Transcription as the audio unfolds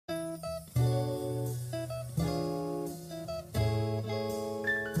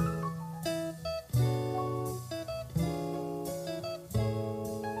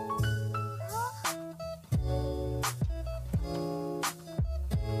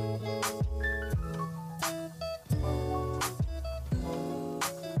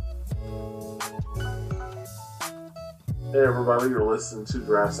Hey everybody, you're listening to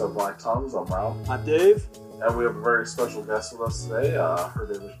Drafts of Black Tongues. I'm Ralph. I'm Dave. And we have a very special guest with us today. Her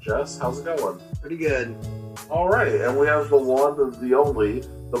name is Jess. How's it going? Pretty good. Alright, and we have the one, the only,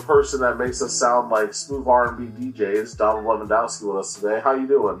 the person that makes us sound like smooth R&B DJs, Donald Lewandowski, with us today. How you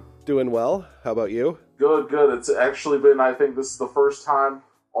doing? Doing well. How about you? Good, good. It's actually been, I think this is the first time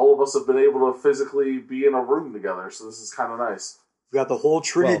all of us have been able to physically be in a room together, so this is kind of nice. We got the whole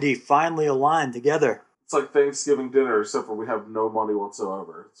Trinity finally aligned together. It's like Thanksgiving dinner, except for we have no money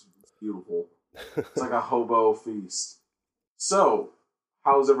whatsoever. It's beautiful. It's like a hobo feast. So,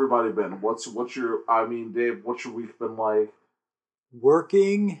 how's everybody been? Dave, what's your week been like?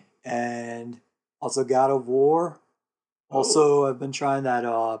 Working and also God of War. Also, I've been trying that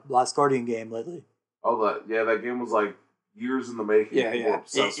Last Guardian game lately. Oh, that game was like years in the making. Yeah.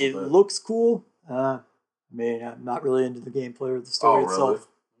 It looks cool. I'm not really into the gameplay or the story itself.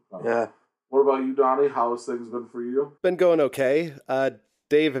 Oh. Yeah. What about you, Donnie? How has things been for you? Been going okay.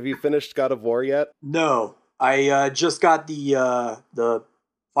 Dave, have you finished God of War yet? No, I just got the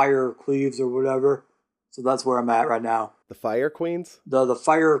Fire Cleaves or whatever, so that's where I'm at right now. The Fire Queens? The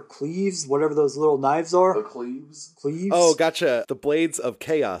Fire Cleaves, whatever those little knives are. The cleaves? Cleaves? Oh, gotcha. The Blades of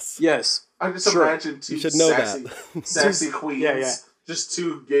Chaos. Yes. I just imagine two you should know sassy queens. Yeah. Just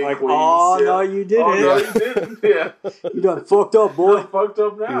two gay queens. Oh, yeah. no, you didn't. Oh, no, you didn't. Yeah. You done fucked up, boy. You're fucked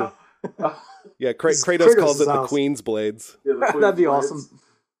up now. Yeah, Kratos calls it the house. Queen's Blades. Yeah, That'd be awesome.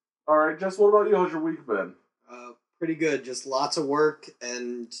 All right, Jess, what about you? How's your week been? Pretty good. Just lots of work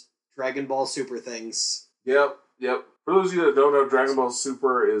and Dragon Ball Super things. Yep. For those of you that don't know, Dragon Ball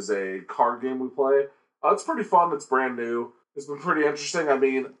Super is a card game we play. It's pretty fun. It's brand new. It's been pretty interesting. I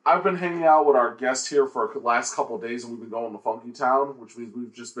mean, I've been hanging out with our guest here for the last couple of days, and we've been going to Funky Town, which means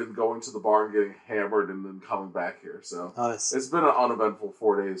we've just been going to the bar and getting hammered and then coming back here. So Nice. It's been an uneventful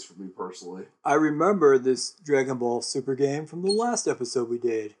 4 days for me personally. I remember this Dragon Ball Super game from the last episode we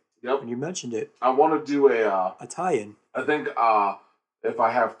did. Yep. When you mentioned it. I want to do a tie-in. I think if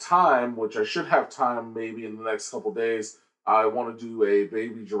I have time, which I should have time maybe in the next couple days, I want to do a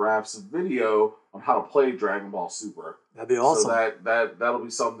Baby Giraffes video on how to play Dragon Ball Super. That'd be awesome. So that'll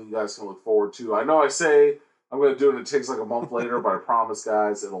be something you guys can look forward to. I know I say I'm going to do it and it takes like a month later, but I promise,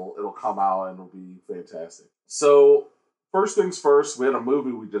 guys, it'll come out and it'll be fantastic. So, first things first, we had a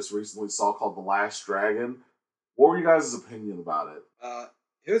movie we just recently saw called The Last Dragon. What were you guys' opinion about it?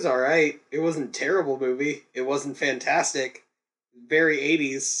 It was alright. It wasn't a terrible movie. It wasn't fantastic. Very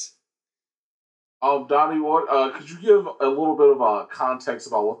 80s. Donnie, what could you give a little bit of context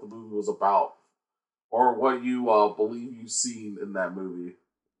about what the movie was about, or what you believe you've seen in that movie?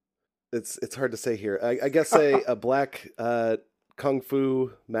 It's hard to say here. I guess a black kung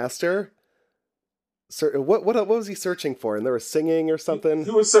fu master. What was he searching for? And they were singing or something.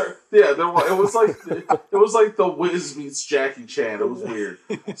 He was it was like the Wiz meets Jackie Chan. It was weird.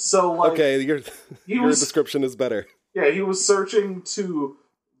 So like, okay, your description is better. Yeah, he was searching to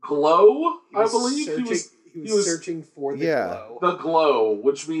glow. I believe he was searching for the glow. The glow,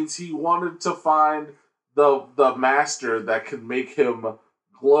 which means he wanted to find the master that could make him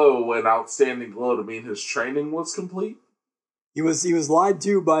glow an outstanding glow to mean his training was complete. He was lied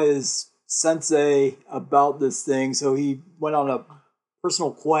to by his sensei about this thing, so he went on a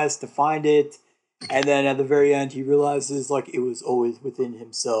personal quest to find it, and then at the very end he realizes like it was always within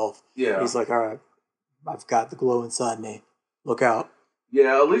himself. Yeah. He's like, alright, I've got the glow inside me. Look out.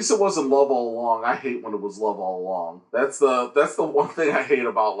 Yeah, at least it wasn't love all along. I hate when it was love all along. That's the one thing I hate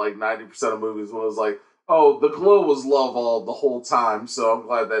about like 90% of movies, when it was like, oh, the glow was love all the whole time, so I'm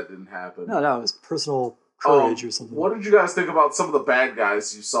glad that didn't happen. No, it was personal courage or something. What did you guys think about some of the bad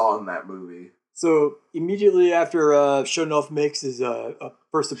guys you saw in that movie? So, immediately after Sho'nuff makes his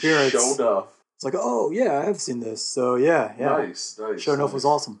first appearance... Sho'nuff. It's like, oh, yeah, I have seen this. So, yeah. Nice. Sho'nuff was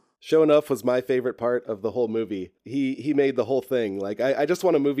awesome. Sho'nuff was my favorite part of the whole movie. He made the whole thing. Like, I just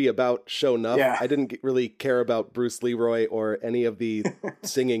want a movie about Sho'nuff. Yeah. I didn't really care about Bruce Leroy or any of the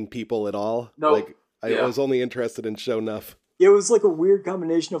singing people at all. No. Like, I was only interested in Sho'nuff. It was like a weird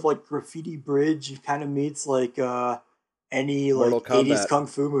combination of like Graffiti Bridge. It kind of meets like any like 80s kung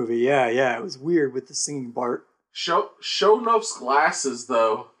fu movie. Yeah. It was weird with the singing part. Sho'nuff's glasses,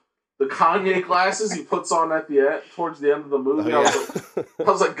 though. The Kanye glasses he puts on at the end, towards the end of the movie. Oh, yeah.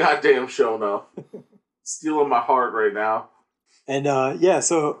 I was like, goddamn Sho'nuff. Stealing my heart right now. And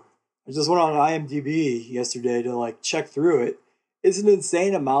so I just went on IMDb yesterday to like check through it. It's an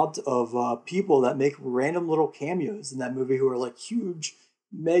insane amount of people that make random little cameos in that movie who are like huge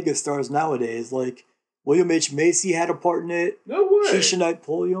mega stars nowadays. Like William H. Macy had a part in it. No way. Keisha Knight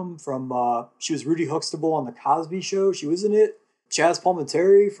Pulliam from she was Rudy Huxtable on the Cosby Show. She was in it. Chaz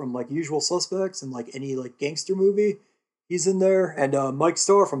Palminteri from like Usual Suspects and like any like gangster movie. He's in there, and Mike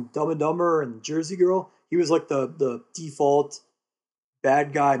Starr from Dumb and Dumber and Jersey Girl. He was like the default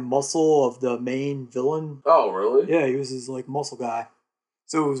bad guy muscle of the main villain. Oh, really? Yeah, he was his like muscle guy.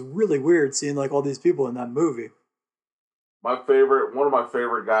 So it was really weird seeing like all these people in that movie. One of my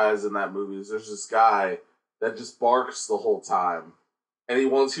favorite guys in that movie is there's this guy that just barks the whole time, and he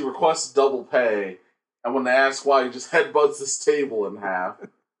requests double pay, and when they ask why, he just headbutts this table in half,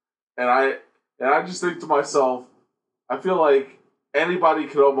 and I just think to myself, I feel like anybody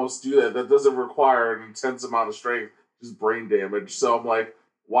could almost do that. That doesn't require an intense amount of strength, just brain damage. So I'm like,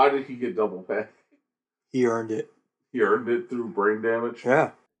 why did he get double pay? He earned it. He earned it through brain damage.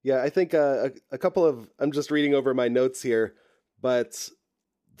 Yeah. Yeah, I think a couple of... I'm just reading over my notes here, but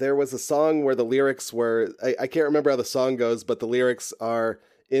there was a song where the lyrics were... I can't remember how the song goes, but the lyrics are,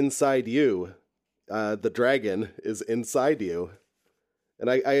 inside you. The dragon is inside you. And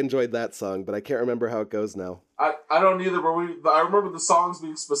I enjoyed that song, but I can't remember how it goes now. I don't either, but I remember the songs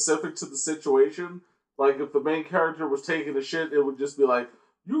being specific to the situation. Like, if the main character was taking a shit, it would just be like,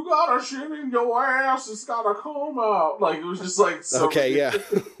 you got a shit in your ass, it's gotta come out. Like, it was just like... So okay, yeah.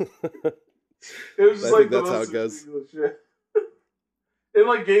 It was just I like think that's how it goes. Shit. It,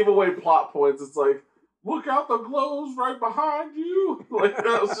 like, gave away plot points. It's like, look out, the glow's right behind you. Like,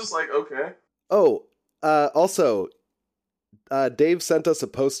 I was just like, okay. Oh, also... Dave sent us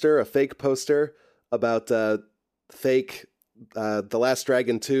a fake poster about fake The Last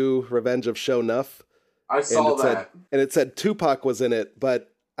Dragon 2 Revenge of Sho'nuff. I saw that. And it said Tupac was in it,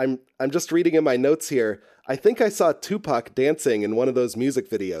 but I'm just reading in my notes here. I think I saw Tupac dancing in one of those music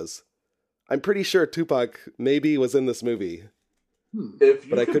videos. I'm pretty sure Tupac maybe was in this movie.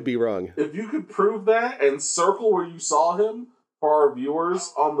 But I could be wrong. If you could prove that and circle where you saw him for our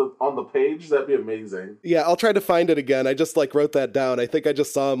viewers on the page, that'd be amazing. Yeah, I'll try to find it again. I just wrote that down. I think I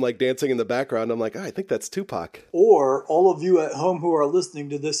just saw him dancing in the background. I'm like, I think that's Tupac. Or all of you at home who are listening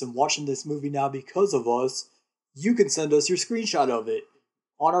to this and watching this movie now because of us, you can send us your screenshot of it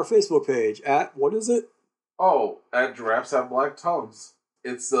on our Facebook page at, what is it? Oh, at Giraffes Have Black Tongues.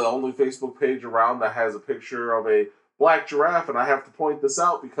 It's the only Facebook page around that has a picture of a black giraffe, and I have to point this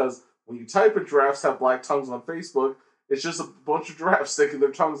out because when you type in Giraffes Have Black Tongues on Facebook, it's just a bunch of giraffes sticking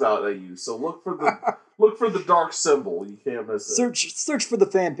their tongues out at you. So look for the dark symbol. You can't miss it. Search for the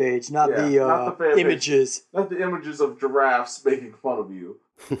fan page, not the fan images. Page. Not the images of giraffes making fun of you.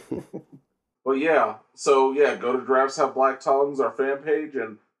 But yeah, so yeah, go to Giraffes Have Black Tongues, our fan page,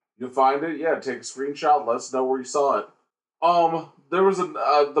 and you'll find it. Yeah, take a screenshot. Let us know where you saw it. There was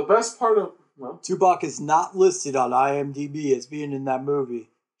the best part of Tupac is not listed on IMDb as being in that movie.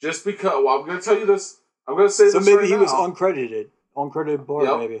 Just because, I'm going to tell you this. I'm going to say so this maybe right he now. was uncredited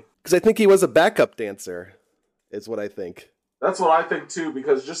part, maybe. Because I think he was a backup dancer, is what I think. That's what I think too.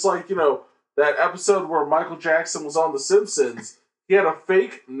 Because just like that episode where Michael Jackson was on The Simpsons, he had a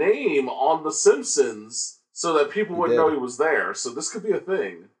fake name on The Simpsons so that people wouldn't know he was there. So this could be a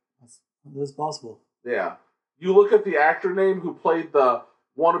thing. That's possible. Yeah, you look at the actor name who played the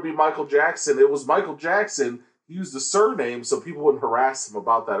wannabe Michael Jackson. It was Michael Jackson. He used a surname so people wouldn't harass him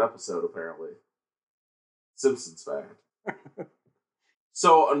about that episode. Apparently. Simpsons fact.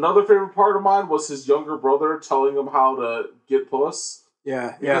 So another favorite part of mine was his younger brother telling him how to get puss.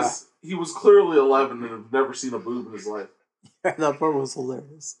 Yeah, because he was clearly 11 and had never seen a boob in his life. Yeah, that part was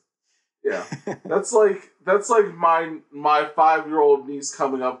hilarious. Yeah, that's like my 5-year-old niece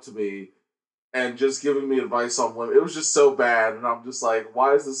coming up to me and just giving me advice on women. It was just so bad, and I'm just like,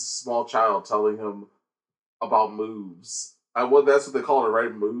 why is this small child telling him about moves? That's what they call it,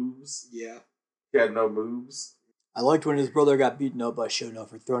 right? Moves. Yeah. He had no moves. I liked when his brother got beaten up by Sho'nuff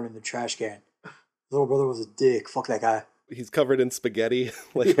for throwing in the trash can. His little brother was a dick. Fuck that guy. He's covered in spaghetti,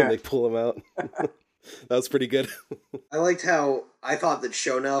 when they pull him out. That was pretty good. I liked how I thought that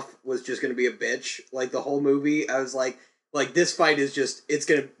Sho'nuff was just going to be a bitch. Like, the whole movie, I was like, this fight is just, it's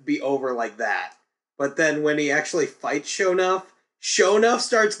going to be over like that. But then when he actually fights Sho'nuff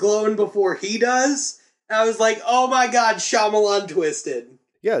starts glowing before he does. And I was like, oh my god, Shyamalan twisted.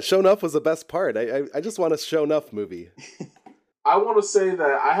 Yeah, Sho'nuff was the best part. I just want a Sho'nuff movie. I want to say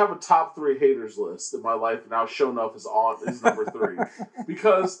that I have a top 3 haters list in my life. Now Sho'nuff is number 3.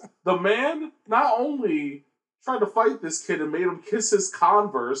 Because the man not only tried to fight this kid and made him kiss his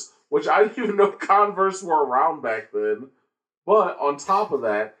Converse, which I didn't even know Converse were around back then, but on top of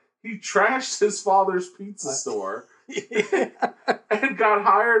that, he trashed his father's pizza store and got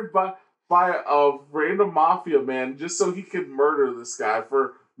hired by a random mafia man just so he could murder this guy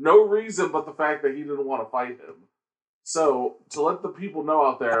for no reason but the fact that he didn't want to fight him. So, to let the people know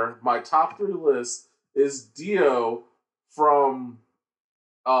out there, my top 3 list is Dio from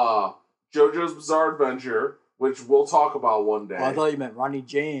JoJo's Bizarre Adventure, which we'll talk about one day. Oh, I thought you meant Ronnie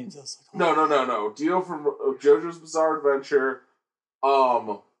James. I was like, No. Dio from JoJo's Bizarre Adventure,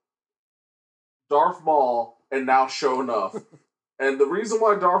 Darth Maul, and now Sho'nuff. And the reason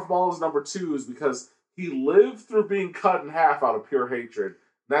why Darth Maul is number 2 is because he lived through being cut in half out of pure hatred.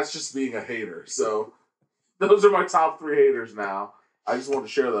 That's just being a hater. So those are my top 3 haters now. I just want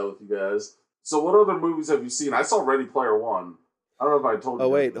to share that with you guys. So what other movies have you seen? I saw Ready Player One. I don't know if I told you. Oh,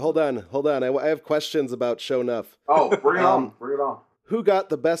 wait, hold on. I have questions about Sho'nuff. Oh, bring it on. Bring it on. Who got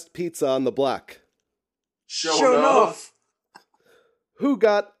the best pizza on the block? Sho'nuff. Who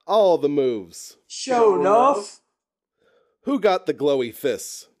got all the moves? Sho'nuff. Who got the glowy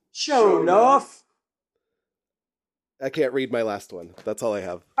fists? Sho'nuff. I can't read my last one. That's all I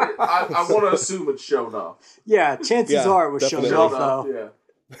have. I want to assume it's Sho'nuff. Yeah, chances are it was Sho'nuff, though.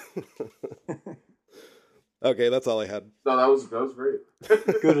 Yeah. Okay, that's all I had. No, that was great.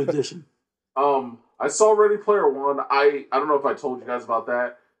 Good addition. I saw Ready Player One. I don't know if I told you guys about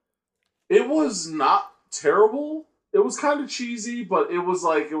that. It was not terrible. It was kind of cheesy, but it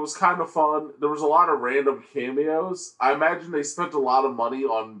was kind of fun. There was a lot of random cameos. I imagine they spent a lot of money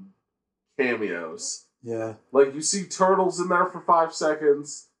on cameos. Yeah. Like, you see Turtles in there for 5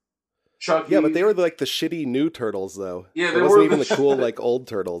 seconds. Chucky. Yeah, but they were like the shitty new Turtles, though. Yeah, they it wasn't were even the cool, like, old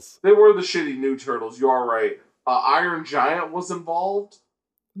Turtles. They were the shitty new Turtles, you are right. Iron Giant was involved.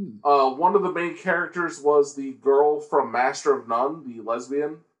 One of the main characters was the girl from Master of None, the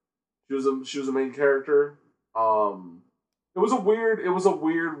lesbian. She was a main character. It was a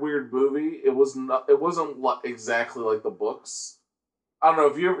weird movie. It wasn't exactly like the books. I don't know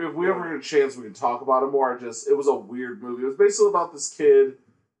if we ever get a chance we can talk about it more. It was a weird movie. It was basically about this kid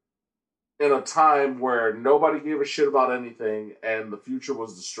in a time where nobody gave a shit about anything and the future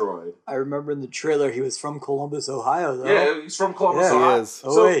was destroyed. I remember in the trailer he was from Columbus, Ohio, though. Yeah, he's from Columbus, Yeah, Ohio. he is.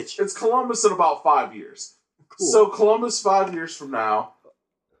 So OH. it's Columbus in about 5 years. Cool. So Columbus 5 years from now.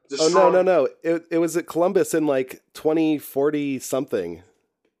 Oh, no. It was at Columbus in like 2040 something. It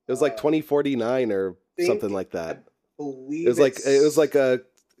was like 2049 or something like that. It was like a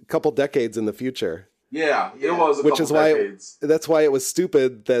couple decades in the future. Yeah, it was a couple decades. That's why it was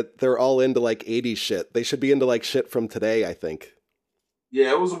stupid that they're all into like 80s shit. They should be into like shit from today, I think.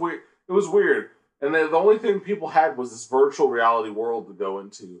 Yeah, it was weird. And then the only thing people had was this virtual reality world to go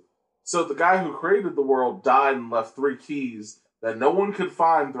into. So the guy who created the world died and left 3 keys that no one could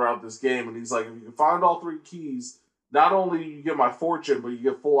find throughout this game. And he's like, if you can find all 3 keys, not only you get my fortune, but you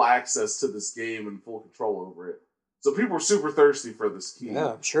get full access to this game and full control over it. So people were super thirsty for this key.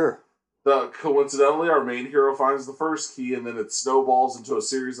 Yeah, I'm sure. Coincidentally, our main hero finds the first key, and then it snowballs into a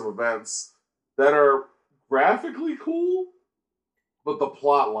series of events that are graphically cool, but the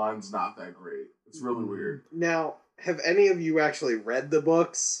plot line's not that great. It's really weird. Now, have any of you actually read the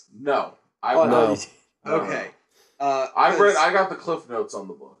books? No. No. Okay. I got the Cliff Notes on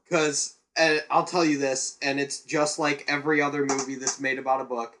the book. Because, and I'll tell you this, and it's just like every other movie that's made about a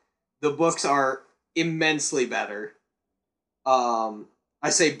book. The books are immensely better. I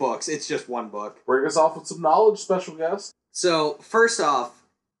say books, it's just one book. Bring us off with some knowledge, special guest. So, first off,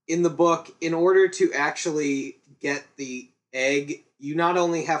 in the book, in order to actually get the egg, you not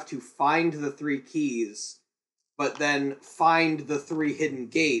only have to find the 3 keys, but then find the 3 hidden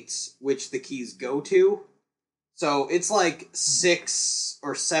gates, which the keys go to. So, it's like 6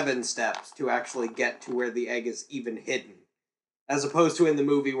 or 7 steps to actually get to where the egg is even hidden. As opposed to in the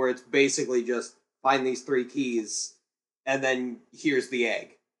movie where it's basically just find these 3 keys, and then here's the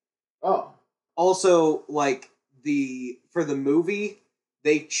egg. Oh. Also, for the movie,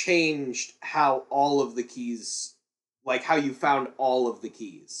 they changed how all of the keys, like how you found all of the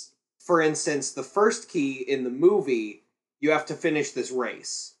keys. For instance, the first key in the movie, you have to finish this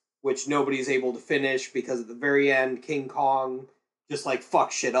race, which nobody's able to finish because at the very end, King Kong just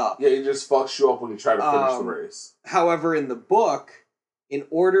fucks shit up. Yeah, he just fucks you up when you try to finish the race. However, in the book, in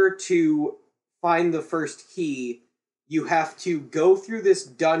order to find the first key, you have to go through this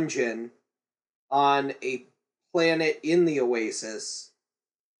dungeon on a planet in the Oasis,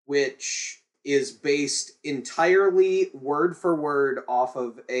 which is based entirely word for word off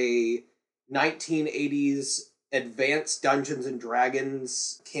of a 1980s Advanced Dungeons and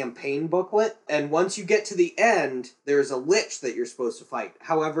Dragons campaign booklet. And once you get to the end, there's a lich that you're supposed to fight.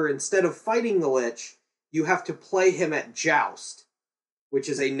 However, instead of fighting the lich, you have to play him at Joust, which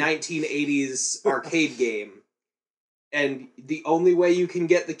is a 1980s arcade game. And the only way you can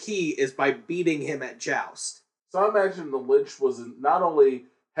get the key is by beating him at Joust. So I imagine the Lich was not only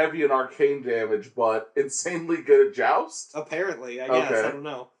heavy in arcane damage, but insanely good at Joust? Apparently, I guess. Okay. I don't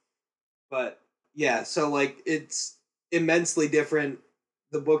know. But, yeah, so, it's immensely different.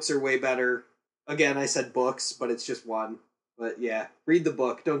 The books are way better. Again, I said books, but it's just one. But yeah, read the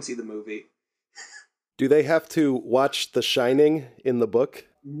book. Don't see the movie. Do they have to watch The Shining in the book?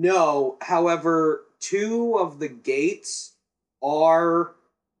 No, however, 2 of the gates are,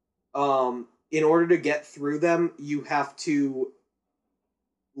 in order to get through them, you have to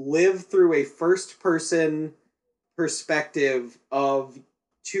live through a first-person perspective of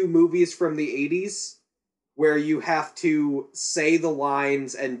 2 movies from the 80s, where you have to say the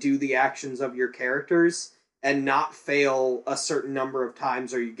lines and do the actions of your characters and not fail a certain number of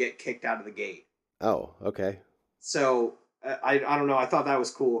times or you get kicked out of the gate. Oh, okay. So, I don't know, I thought that was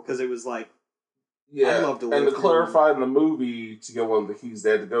cool, because it was like, Yeah, I'd love to live and to through clarify, in the movie, to get one of the keys,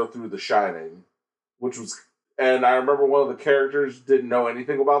 they had to go through The Shining, which was... And I remember one of the characters didn't know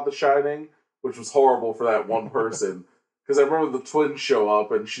anything about The Shining, which was horrible for that one person. Because I remember the twins show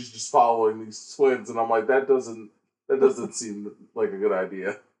up, and she's just following these twins, and I'm like, that doesn't seem like a good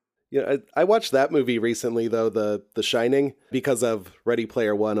idea. Yeah, I watched that movie recently, though, The Shining, because of Ready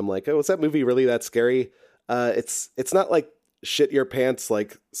Player One. I'm like, oh, is that movie really that scary? It's not like shit your pants,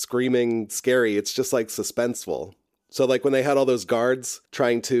 like screaming scary. It's just like suspenseful. So like when they had all those guards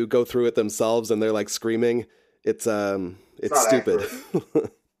trying to go through it themselves and they're like screaming, it's stupid.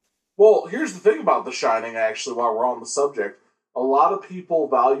 Well, here's the thing about The Shining, actually, while we're on the subject. A lot of people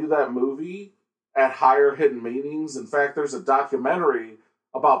value that movie at higher hidden meanings. In fact, there's a documentary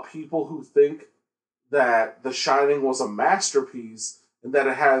about people who think that The Shining was a masterpiece and that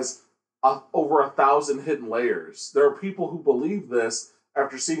it has over 1,000 hidden layers. There are people who believe this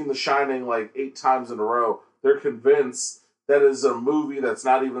after seeing The Shining like 8 times in a row. They're convinced that is a movie that's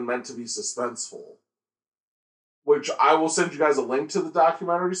not even meant to be suspenseful. Which I will send you guys a link to the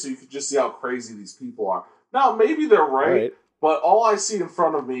documentary so you can just see how crazy these people are. Now, maybe they're right, but all I see in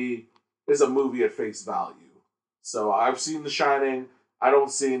front of me is a movie at face value. So I've seen The Shining. I don't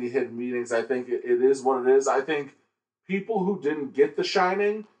see any hidden meanings. I think it is what it is. I think people who didn't get The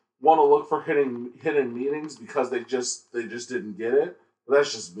Shining want to look for hidden meanings because they just didn't get it. But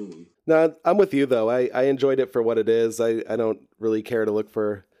that's just me. No, I'm with you, though. I enjoyed it for what it is. I don't really care to look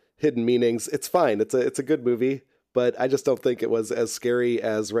for hidden meanings. It's fine. It's a good movie. But I just don't think it was as scary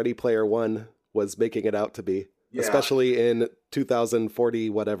as Ready Player One was making it out to be. Yeah. Especially in 2040,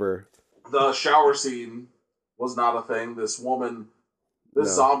 whatever. The shower scene was not a thing. This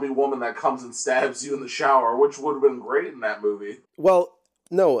zombie woman that comes and stabs you in the shower, which would have been great in that movie. Well,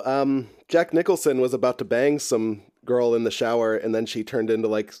 no, Jack Nicholson was about to bang some girl in the shower, and then she turned into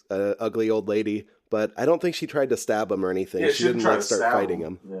like an ugly old lady. But I don't think she tried to stab him or anything. Yeah, she didn't like start fighting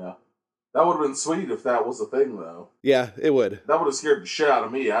him. Yeah. That would have been sweet if that was the thing, though. Yeah, it would. That would have scared the shit out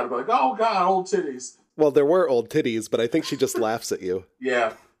of me. I'd be like, oh, God, old titties. Well, there were old titties, but I think she just laughs at you.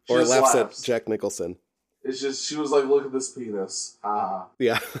 Yeah. Or laughs at Jack Nicholson. It's just, she was like, look at this penis.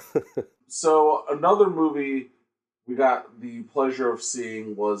 Yeah. So, another movie we got the pleasure of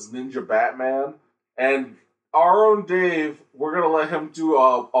seeing was Ninja Batman. And our own Dave, we're going to let him do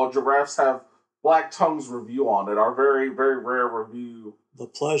a Giraffes Have Black Tongues review on it. Our very, very rare review. The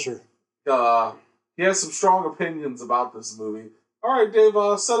pleasure. He has some strong opinions about this movie. All right, Dave,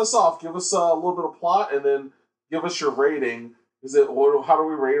 set us off. Give us a little bit of plot, and then give us your rating. How do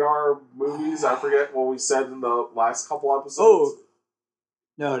we rate our movies? I forget what we said in the last couple episodes. Oh,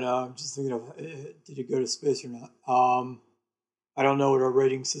 no, I'm just thinking of did it go to space or not? I don't know what our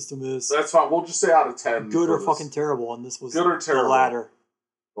rating system is. That's fine. We'll just say out of 10. Good or fucking terrible, and this was good or terrible. The latter.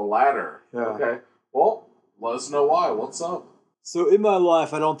 The latter. Yeah. Okay. Well, let us know why. What's up? So in my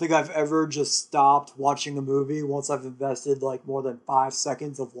life, I don't think I've ever just stopped watching a movie once I've invested like more than 5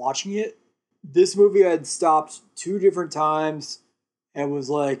 seconds of watching it. This movie I had stopped 2 different times and was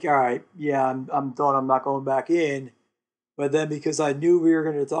like, all right, yeah, I'm done. I'm not going back in. But then because I knew we were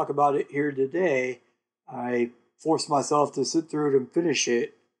going to talk about it here today, I forced myself to sit through it and finish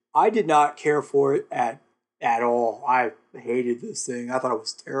it. I did not care for it at all. I hated this thing. I thought it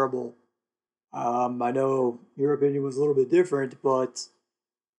was terrible. I know your opinion was a little bit different, but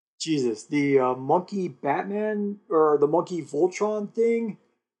Jesus, the monkey Batman or the monkey Voltron thing,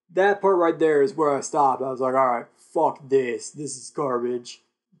 that part right there is where I stopped. I was like, all right, fuck this. This is garbage.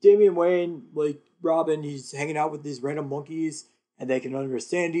 Damian Wayne, like Robin, he's hanging out with these random monkeys and they can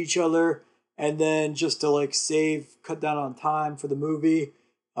understand each other. And then just to like cut down on time for the movie,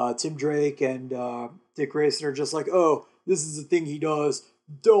 Tim Drake and Dick Grayson are just like, oh, this is the thing he does.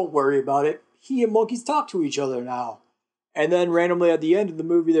 Don't worry about it. He and monkeys talk to each other now. And then randomly at the end of the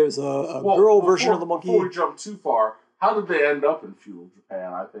movie, there's a girl version of the monkey. Before we jump too far, how did they end up in feudal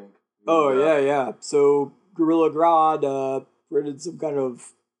Japan, I think? Oh, yeah. So Gorilla Grodd created some kind of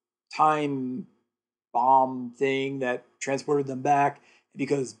time bomb thing that transported them back.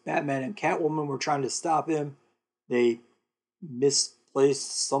 because Batman and Catwoman were trying to stop him, they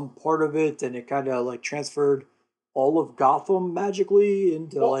misplaced some part of it, and it kind of like transferred all of Gotham magically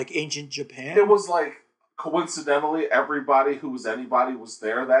into like ancient Japan. It was like coincidentally everybody who was anybody was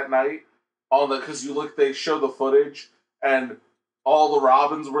there that night on the because they show the footage and all the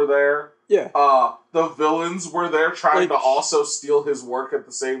Robins were there. Yeah. The villains were there trying to also steal his work at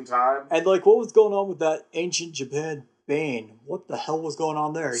the same time. And like, what was going on with that ancient Japan Bane? What the hell was going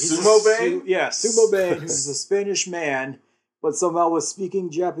on there? Sumo Bane? Sumo Bane, who's a Spanish man, but somehow was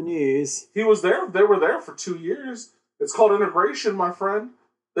speaking Japanese. He was there. They were there for 2 years. It's called integration, my friend.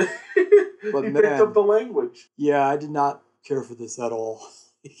 He picked up the language. Yeah, I did not care for this at all.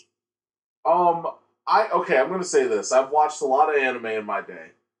 I'm going to say this. I've watched a lot of anime in my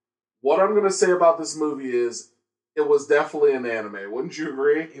day. What I'm going to say about this movie is it was definitely an anime. Wouldn't you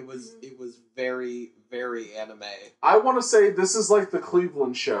agree? It was very, very anime. I want to say this is like the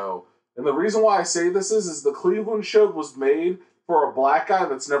Cleveland Show. And the reason why I say this is the Cleveland Show was made for a black guy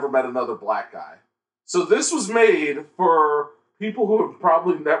that's never met another black guy. So this was made for people who have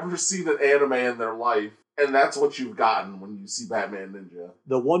probably never seen an anime in their life. And that's what you've gotten when you see Batman Ninja.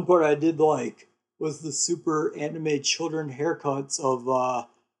 The one part I did like was the super anime children haircuts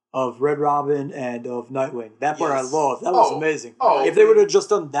of Red Robin and of Nightwing. That part I loved. That was amazing. If they would have just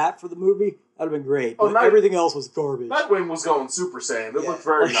done that for the movie, that would have been great. But everything else was garbage. Nightwing was going Super Saiyan. It looked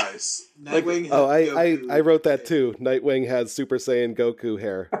very nice. Nightwing. I wrote that too. Nightwing has Super Saiyan Goku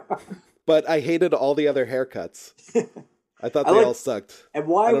hair, but I hated all the other haircuts. I thought they all sucked. And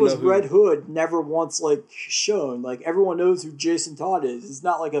why was Red Hood never once like shown? Like everyone knows who Jason Todd is. It's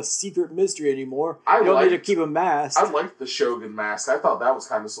not like a secret mystery anymore. You don't need to keep him masked. I liked the Shogun mask. I thought that was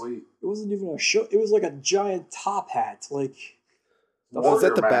kind of sweet. It wasn't even a show. It was like a giant top hat. Like was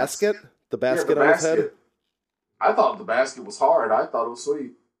that the basket? The basket on his head? I thought the basket was hard. I thought it was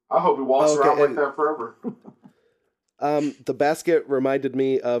sweet. I hope he walks around like that forever. The basket reminded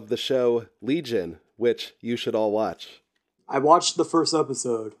me of the show Legion, which you should all watch. I watched the first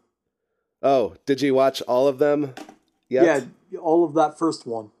episode. Oh, did you watch all of them yet? Yeah, all of that first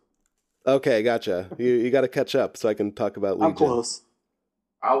one. Okay, gotcha. You got to catch up so I can talk about Legion. I'm close.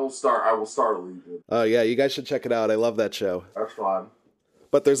 I will start Legion. Oh yeah, you guys should check it out. I love that show. That's fine.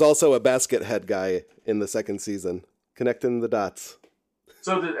 But there's also a basket head guy in the second season, connecting the dots.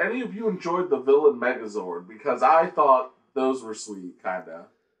 So did any of you enjoy the villain Megazord? Because I thought those were sweet, kinda.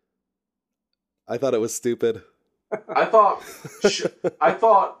 I thought it was stupid. I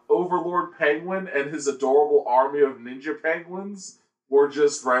thought Overlord Penguin and his adorable army of ninja penguins were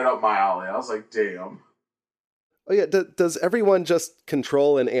just right up my alley. I was like, damn. Oh yeah, does everyone just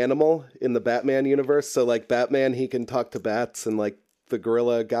control an animal in the Batman universe? So like Batman, he can talk to bats, and like the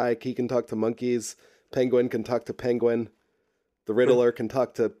gorilla guy, he can talk to monkeys. Penguin can talk to penguin. The Riddler can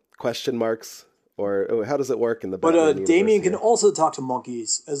talk to question marks. Or how does it work in the Batman universe? But Damian can also talk to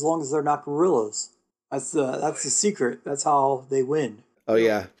monkeys as long as they're not gorillas. That's the secret. That's how they win. Oh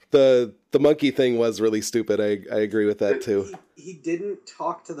yeah, the monkey thing was really stupid. I agree with that too. He didn't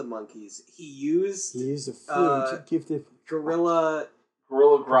talk to the monkeys. He used a flute to give the Gorilla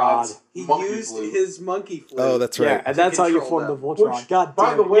Grodd. He used his monkey flute. Oh, that's right. Yeah, and that's how you form the Voltron. God damn.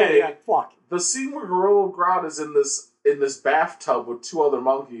 By the way, fuck. The scene where Gorilla Grodd is in this bathtub with two other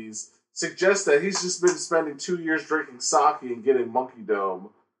monkeys suggests that he's just been spending 2 years drinking sake and getting monkey dome.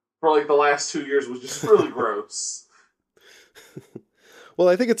 For like the last 2 years was just really gross. Well,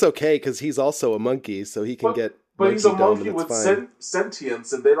 I think it's okay because he's also a monkey, so he can get. But he's a monkey with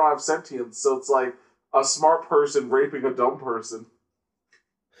sentience, and they don't have sentience, so it's like a smart person raping a dumb person.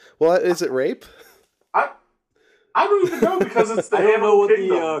 Well, is it rape? I don't even know because it's the I don't know what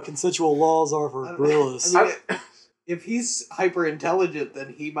Kingdom. the consensual laws are for gorillas. If he's hyper intelligent,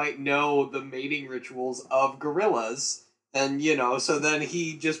 then he might know the mating rituals of gorillas. And, so then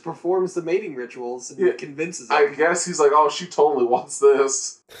he just performs the mating rituals and convinces them. I guess he's like, oh, she totally wants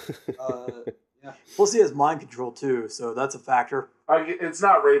this. Yeah. Plus, he has mind control, too, so that's a factor. It's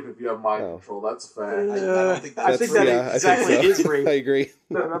not rape if you have mind control. That's a fact. I don't think I think that exactly is rape. I agree.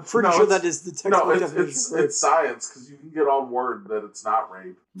 I'm pretty sure that is the textbook definition. It's science, because you can get on word that it's not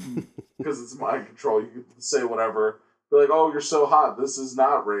rape. Because it's mind control. You can say whatever. Be like, oh, you're so hot. This is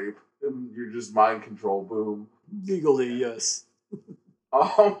not rape. And you're just mind control. Boom. Legally, yes.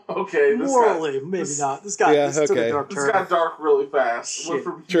 Okay. Morally, maybe not. This guy took a dark turn. This got dark really fast.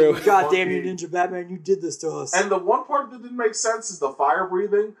 True. God damn you, Ninja Batman, you did this to us. And the one part that didn't make sense is the fire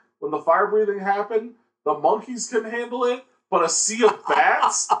breathing. When the fire breathing happened, the monkeys couldn't handle it, but a sea of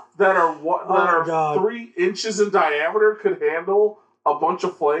bats that are 3 inches in diameter could handle a bunch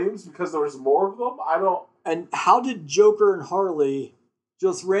of flames because there was more of them. And how did Joker and Harley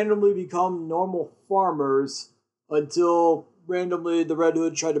just randomly become normal farmers until randomly the Red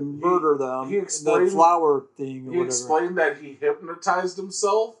Hood tried to murder them. he in explained- the flower thing or He whatever. explained that he hypnotized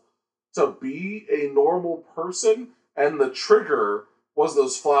himself to be a normal person, and the trigger was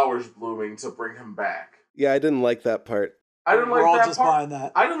those flowers blooming to bring him back. Yeah, I didn't like that part. I didn't We're like all that just part. buying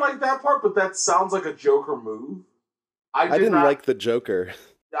that. I didn't like that part, but that sounds like a Joker move. I didn't like the Joker.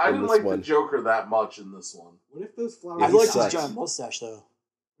 I in didn't this like one. the Joker that much in this one. What if those flowers? I he like his sucks. giant mustache though.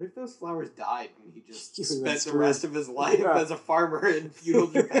 What if those flowers died and he just He would've been spent the screwed. rest of his life Yeah. as a farmer in feudal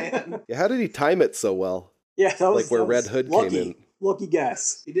Japan? Yeah, how did he time it so well? Yeah, that was Like where that was Red Hood lucky, came in. Lucky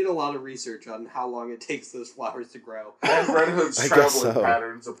guess. He did a lot of research on how long it takes those flowers to grow. And Red Hood's I guess traveling so.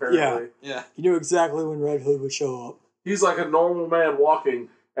 patterns, apparently. Yeah. He knew exactly when Red Hood would show up. He's like a normal man walking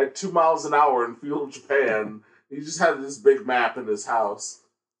at 2 miles an hour in feudal Japan. He just had this big map in his house.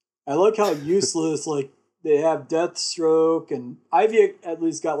 I like how useless, like, they have Deathstroke, and Ivy at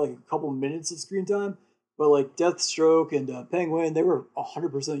least got, like, a couple minutes of screen time, but, like, Deathstroke and Penguin, they were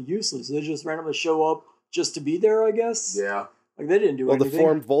 100% useless. They just randomly show up just to be there, I guess. Yeah. Like, they didn't do Well, the anything.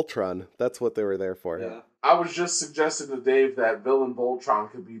 formed Voltron. That's what they were there for. Yeah. I was just suggesting to Dave that villain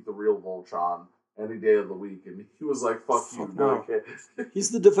Voltron could beat the real Voltron any day of the week, and he was like, fuck you, Fuck no, no. I can't. He's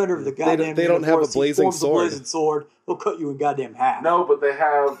the defender of the They goddamn don't have a universe. He blazing forms sword. A blazing sword. He'll cut you in goddamn half. No, but they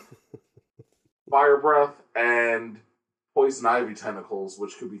have fire breath and poison ivy tentacles,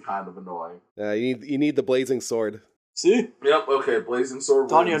 which could be kind of annoying. You need the blazing sword. See? Yep, okay, blazing sword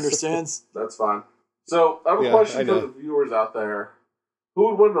Donnie wins. understands. That's fine. So, I have a Yeah, I question for know. the viewers out there. Who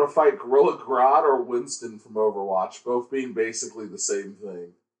would win in a fight, Gorilla Grodd or Winston from Overwatch, both being basically the same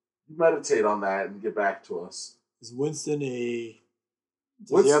thing? Meditate on that and get back to us. Is Winston a... Does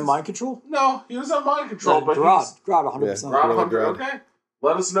he Winston's- have mind control? No, he doesn't have mind control, but Grodd, he's... Grodd 100%. Grodd Gorilla 100, Grodd. okay.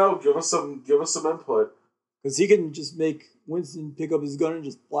 Let us know. Give us some input. Because he can just make Winston pick up his gun and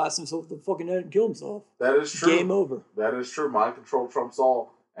just blast himself in the fucking head and kill himself. That is true. Game over. That is true. Mind control trumps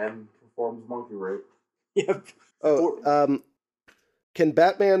all and performs monkey rape. Yep. Oh, can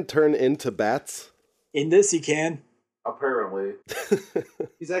Batman turn into bats? In this, he can. Apparently.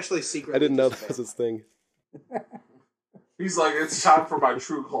 He's actually secretly. I didn't know just a that was his vampire. thing. He's like, it's time for my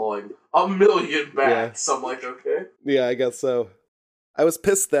true calling. 1,000,000 bats. I'm like, okay. Yeah, I guess so. I was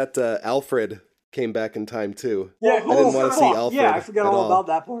pissed that Alfred came back in time too. Yeah, I who didn't the wanna fuck? see Alfred Yeah, I forgot at all all. about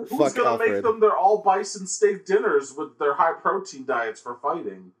that part. Who's Fuck gonna make Alfred. them their all bison steak dinners with their high protein diets for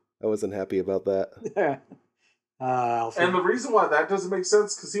fighting? I wasn't happy about that. Yeah. Alfred. And the reason why that doesn't make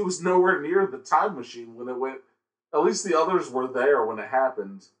sense because he was nowhere near the time machine when it went. At least the others were there when it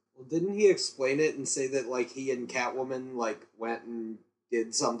happened. Well, didn't he explain it and say that like he and Catwoman like went and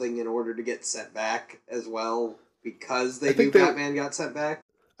did something in order to get sent back as well because they I knew think they- Batman got sent back?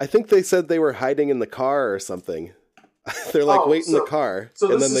 I think they said they were hiding in the car or something. They're like, Oh, wait in so- the car,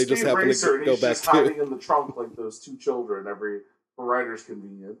 So and this then they is just Speed happen Racer, to and go he's back just hiding too. in the trunk like those two children for writer's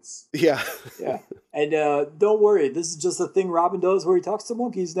convenience. Yeah. Yeah. And don't worry, this is just a thing Robin does where he talks to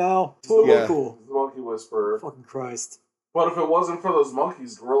monkeys now. Totally Yeah. cool. The monkey whisperer. Fucking Christ. But if it wasn't for those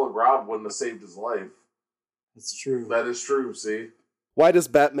monkeys, Gorilla Grodd wouldn't have saved his life. That's true. That is true, see? Why does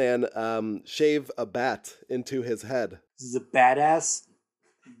Batman shave a bat into his head? This is a badass.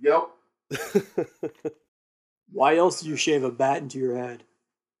 Yep. Why else do you shave a bat into your head?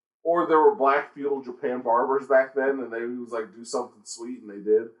 Or there were black feudal Japan barbers back then, and they was like, do something sweet, and they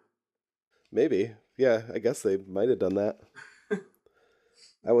did. Maybe. Yeah, I guess they might have done that.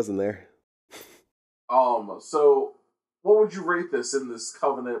 I wasn't there. So what would you rate this in this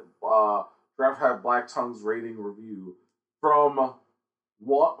Covenant Draft Have Black Tongues rating review? From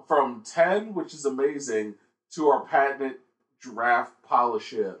 10, which is amazing, to our patented giraffe pile of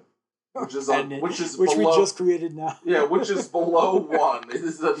shit. Which is Which we below, just created now. yeah, which is below 1. It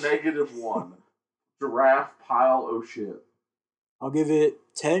is a -1. Giraffe pile of shit. I'll give it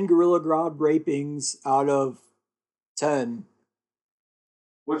 10 Gorilla Grodd rapings out of 10.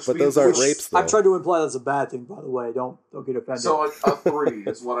 Which But means- those aren't which- rapes, though. I've tried to imply that's a bad thing, by the way. Don't get offended. So a 3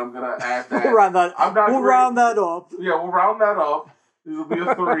 is what I'm gonna add. That we'll round that. I'm not We'll great. round that up. Yeah, we'll round that up. It'll be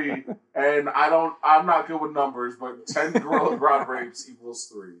a 3, and I'm not good with numbers, but 10 Gorilla Grodd rapes equals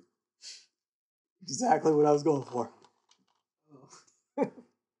 3. Exactly what I was going for.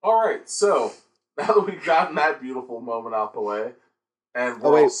 All right, so now that we've gotten that beautiful moment out the way, and we're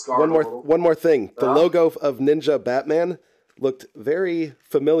Oh all wait, scarred a little. one more thing. The Huh? logo of Ninja Batman looked very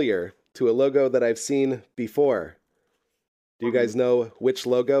familiar to a logo that I've seen before. Do you guys know which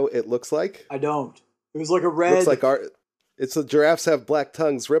logo it looks like? I don't. It was like a red. Looks like it's the Giraffes Have Black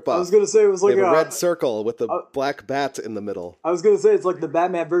Tongues ripoff. I was gonna say it was They like have a a red circle with a uh, black bat in the middle. I was gonna say it's like the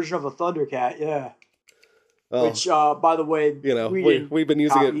Batman version of a Thundercat. Yeah. Well, which, by the way, we've been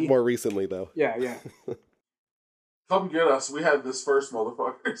using copy. it more recently, though. Yeah. Come get us. We had this first,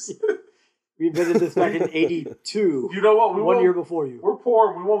 motherfuckers. We invented this back in 82. You know what? One year before you. We're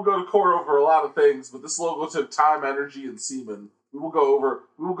poor. We won't go to court over a lot of things, but this logo took time, energy, and semen. We will go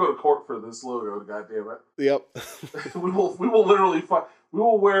to court for this logo, goddammit. Yep. we will literally fight. We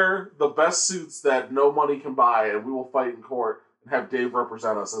will wear the best suits that no money can buy, and we will fight in court and have Dave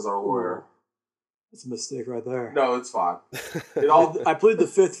represent us as our lawyer. That's a mistake right there. No, it's fine. I plead the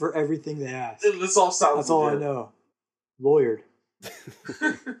fifth for everything they asked. This all sounds That's all I know. Lawyered.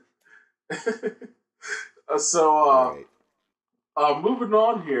 Moving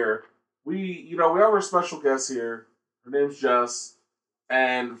on here, we have our special guest here. Her name's Jess,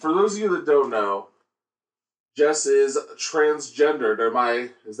 and for those of you that don't know, Jess is transgendered.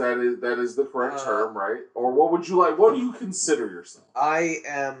 That is the correct term, right? Or what would you like? What do you consider yourself? I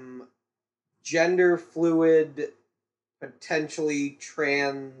am gender fluid, potentially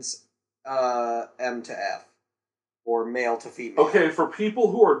trans, M to F, or male to female. Okay, for people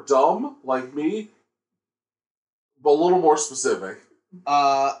who are dumb like me, but a little more specific.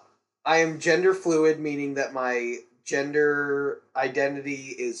 I am gender fluid, meaning that my gender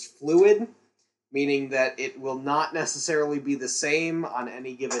identity is fluid, meaning that it will not necessarily be the same on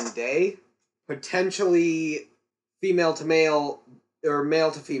any given day. Potentially female to male, or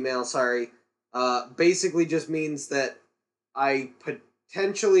male to female, sorry, basically just means that I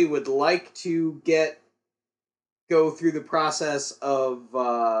potentially would like to go through the process of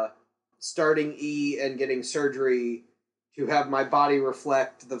starting E and getting surgery to have my body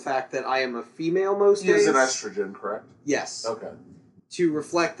reflect the fact that I am a female most days. He is an estrogen, correct? Yes. Okay. To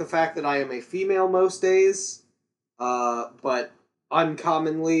reflect the fact that I am a female most days, but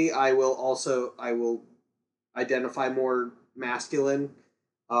uncommonly I will identify more masculine,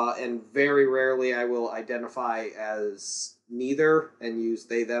 and very rarely I will identify as neither and use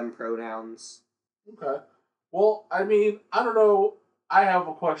they them pronouns. Okay. Well, I mean, I don't know. I have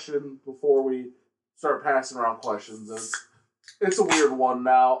a question before we start passing around questions. It's a weird one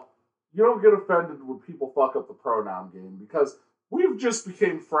now. You don't get offended when people fuck up the pronoun game, because we've just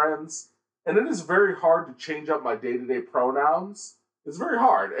became friends, and it is very hard to change up my day-to-day pronouns. It's very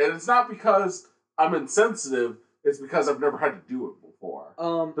hard, and it's not because I'm insensitive, it's because I've never had to do it before.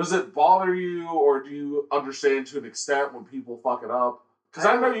 Does it bother you, or do you understand to an extent when people fuck it up? Because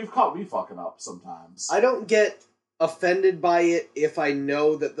I know you've caught me fucking up sometimes. I don't get offended by it if I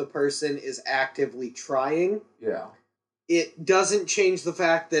know that the person is actively trying. Yeah. It doesn't change the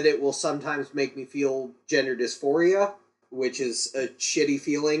fact that it will sometimes make me feel gender dysphoria, which is a shitty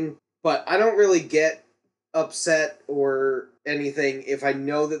feeling. But I don't really get upset or anything if I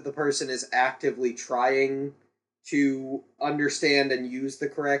know that the person is actively trying to understand and use the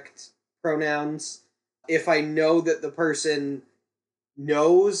correct pronouns. If I know that the person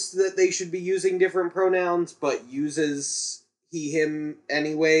knows that they should be using different pronouns, but uses he, him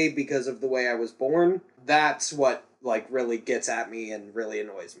anyway because of the way I was born, that's what, really gets at me and really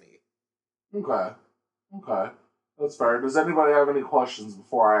annoys me. Okay. That's fair. Does anybody have any questions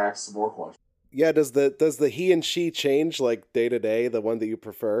before I ask some more questions? Yeah, does the he and she change, day to day, the one that you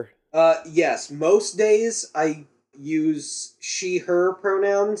prefer? Yes. Most days I use she, her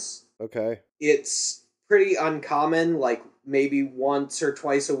pronouns. Okay. It's pretty uncommon, maybe once or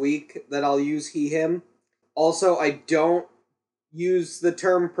twice a week that I'll use he, him. Also, I don't use the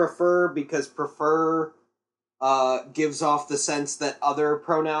term prefer because prefer gives off the sense that other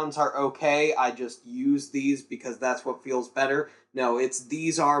pronouns are okay. I just use these because that's what feels better. No, it's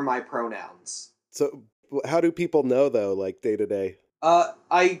these are my pronouns. So how do people know, though, day to day?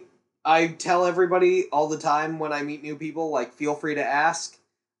 I tell everybody all the time when I meet new people, feel free to ask.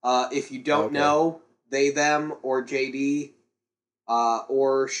 If you don't know, they, them, or JD,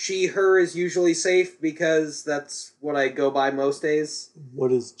 or she, her is usually safe because that's what I go by most days.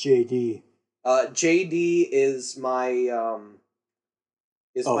 What is JD? JD is my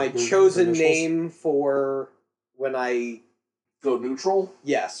chosen name for when I go neutral.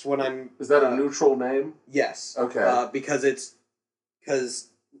 Yes, when I'm. Is that a neutral name? Yes. Okay. Because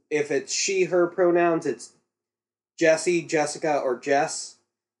if it's she, her pronouns, it's Jesse, Jessica, or Jess.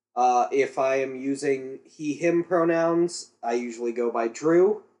 If I am using he, him pronouns, I usually go by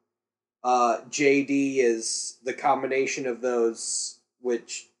Drew. JD is the combination of those,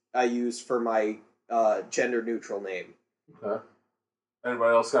 which I use for my gender neutral name. Okay.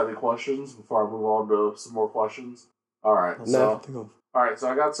 Anybody else got any questions before I move on to some more questions? All right. So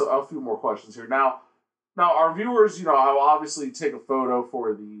I got a few more questions here. Now our viewers, I'll obviously take a photo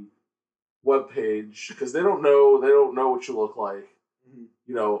for the webpage because they don't know what you look like.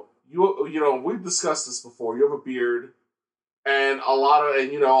 Mm-hmm. you know, we've discussed this before. You have a beard, and a lot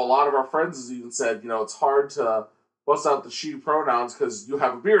of our friends has even said, you know, it's hard to bust out the she pronouns because you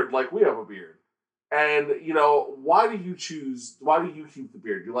have a beard like we have a beard. And, you know, why do you keep the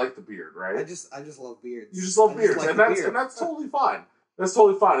beard? You like the beard, right? I just love beards. You just love beards, like and the that's beard. and that's totally fine. That's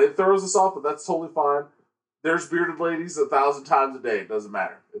totally fine. It throws us off, but that's totally fine. There's bearded ladies 1,000 times a day. It doesn't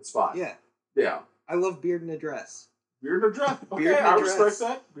matter. It's fine. Yeah. Yeah. I love beard in a dress. Beard and a dress. Okay, Beard and a I dress. respect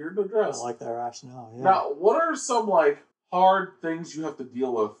that. Beard and a I dress. like that rationale. Yeah. Now, what are some, like, hard things you have to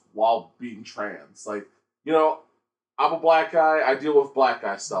deal with while being trans? Like, you know, I'm a black guy. I deal with black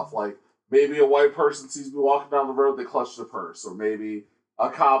guy stuff. Like, maybe a white person sees me walking down the road, they clutch the purse. Or maybe a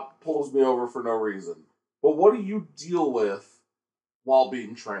cop pulls me over for no reason. But what do you deal with while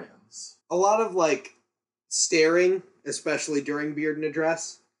being trans? A lot of, like, staring, especially during beard in a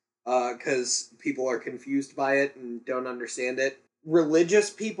dress, because people are confused by it and don't understand it. Religious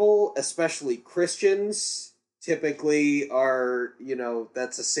people, especially Christians, typically are, you know,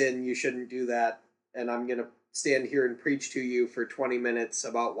 that's a sin, you shouldn't do that, and I'm going to stand here and preach to you for 20 minutes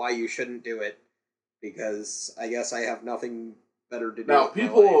about why you shouldn't do it, because I guess I have nothing better to do. Now, with my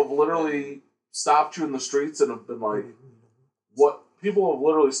people life. have literally stopped you in the streets and have been like, what? People have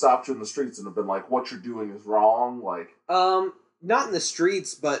literally stopped you in the streets and have been like, what you're doing is wrong. Like, Not in the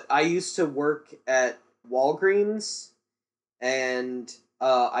streets, but I used to work at Walgreens, and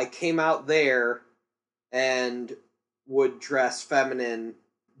I came out there and would dress feminine,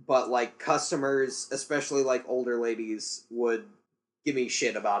 but, like, customers, especially, like, older ladies, would give me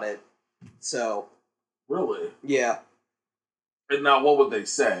shit about it. So, really? yeah. And now, what would they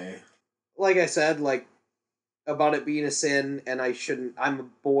say? Like I said, like, about it being a sin, and I'm a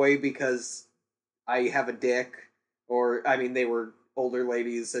boy because I have a dick, or, I mean, they were older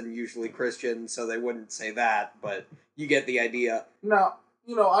ladies and usually Christian, so they wouldn't say that, but you get the idea. Now,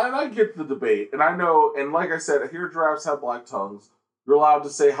 you know, I get the debate, and I know, and like I said, here giraffes have black tongues. You're allowed to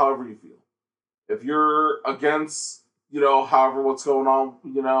say however you feel. If you're against, you know, however what's going on,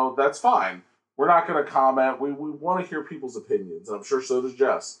 you know, that's fine. We're not going to comment. We want to hear people's opinions, and I'm sure so does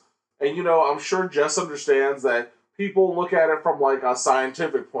Jess. And, you know, I'm sure Jess understands that people look at it from, like, a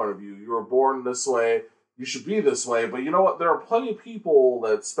scientific point of view. You were born this way. You should be this way. But you know what? There are plenty of people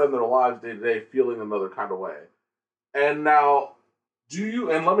that spend their lives day to day feeling another kind of way. And now,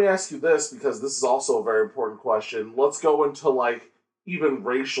 and let me ask you this, because this is also a very important question. Let's go into, like, even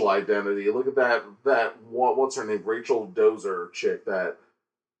racial identity. Look at that what's her name? Rachel Dozer chick that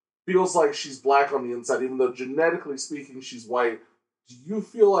feels like she's black on the inside, even though genetically speaking she's white. Do you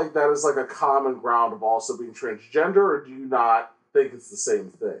feel like that is like a common ground of also being transgender, or do you not think it's the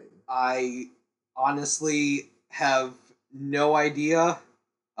same thing? I honestly have no idea,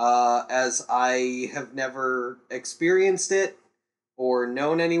 as I have never experienced it or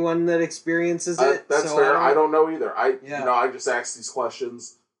known anyone that experiences it. That's so fair. I don't know either. I just ask these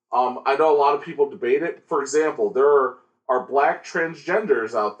questions. I know a lot of people debate it. For example, there are black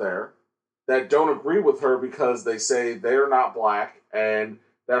transgenders out there that don't agree with her because they say they're not black and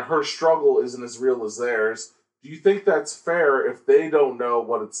that her struggle isn't as real as theirs. Do you think that's fair if they don't know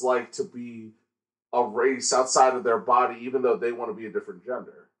what it's like to be a race outside of their body, even though they want to be a different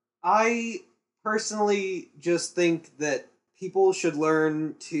gender? I personally just think that people should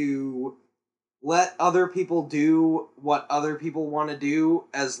learn to let other people do what other people want to do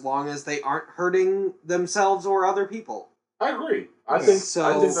as long as they aren't hurting themselves or other people. I agree. I Yeah. think So-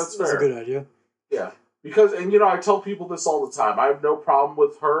 that's fair. That's a good idea. Yeah. Because, and you know, I tell people this all the time. I have no problem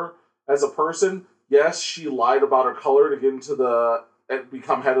with her as a person. Yes, she lied about her color to get into and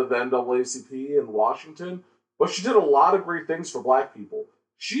become head of the NAACP in Washington, but she did a lot of great things for black people.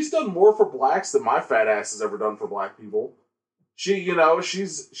 She's done more for blacks than my fat ass has ever done for black people. She, you know,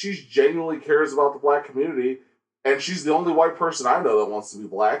 she's genuinely cares about the black community, and she's the only white person I know that wants to be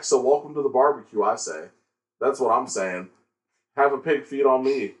black, so welcome to the barbecue, I say. That's what I'm saying. Have a pig feed on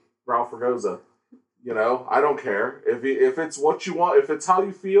me, Ralph Fergoza. You know, I don't care. If it's what you want, if it's how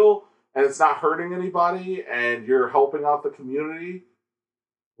you feel, and it's not hurting anybody, and you're helping out the community,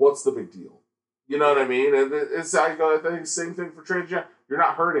 what's the big deal? You know what I mean? And it's, I think, same thing for transgender. You're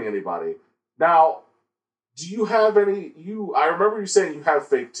not hurting anybody. Now, do you have any, I remember you saying you have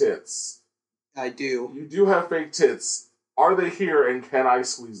fake tits. I do. You do have fake tits. Are they here, and can I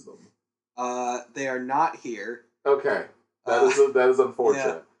squeeze them? They are not here. Okay. That is unfortunate.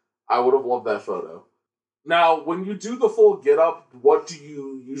 Yeah. I would have loved that photo. Now, when you do the full get up, what do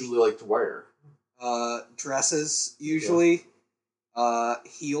you usually like to wear? Dresses, usually.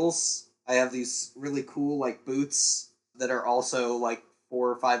 Heels. I have these really cool, like, boots that are also, like,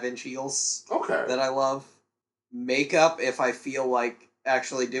 4 or 5 inch heels. Okay. That I love. Makeup, if I feel like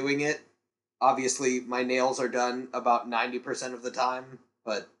actually doing it. Obviously, my nails are done about 90% of the time,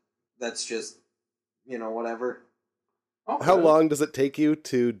 but that's just, whatever. Okay. How long does it take you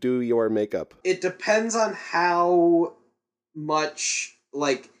to do your makeup? It depends on how much,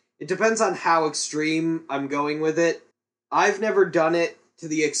 it depends on how extreme I'm going with it. I've never done it to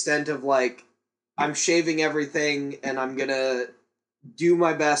the extent of, I'm shaving everything and I'm gonna do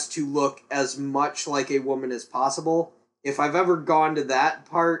my best to look as much like a woman as possible. If I've ever gone to that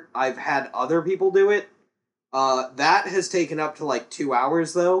part, I've had other people do it. That has taken up to 2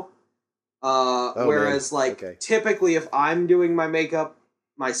 hours though. Whereas Okay. typically if I'm doing my makeup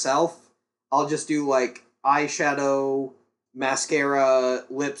myself, I'll just do eyeshadow, mascara,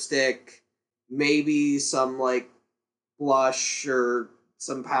 lipstick, maybe some blush or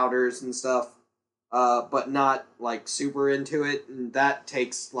some powders and stuff. But not super into it, and that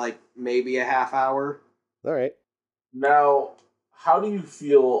takes maybe a half hour. All right. Now, how do you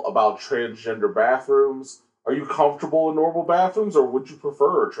feel about transgender bathrooms? Are you comfortable in normal bathrooms, or would you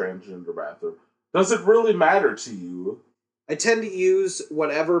prefer a transgender bathroom? Does it really matter to you? I tend to use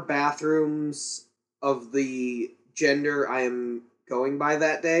whatever bathrooms of the gender I am going by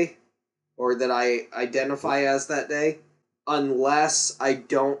that day, or that I identify as that day, unless I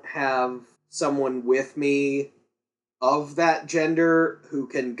don't have someone with me of that gender who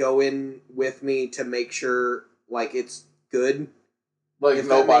can go in with me to make sure it's good. If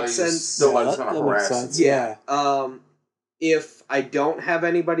that makes sense. Nobody's that gonna makes harass sense. you. Yeah. If I don't have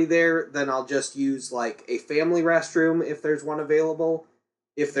anybody there, then I'll just use a family restroom if there's one available.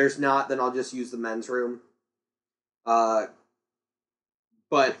 If there's not, then I'll just use the men's room. But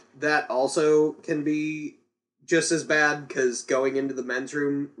that also can be just as bad, because going into the men's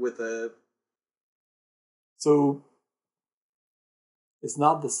room with a... So it's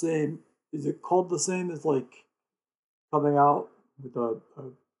not the same. Is it called the same as coming out with a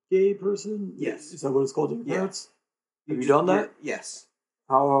gay person? Yes. Is that what it's called to your Yeah. parents? Have you done that? Yes.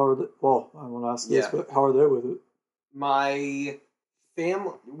 How are they? Well, I want to ask this, Yeah. but how are they with it? My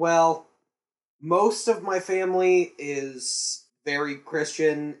family... Well, most of my family is very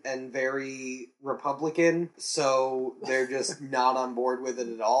Christian and very Republican, so they're just not on board with it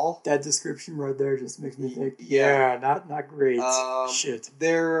at all. That description right there just makes me think, Yeah. not great. Shit.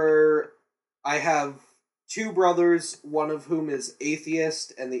 I have two brothers, one of whom is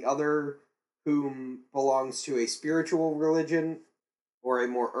atheist, and the other whom belongs to a spiritual religion, or a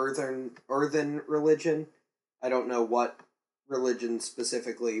more earthen religion. I don't know what religion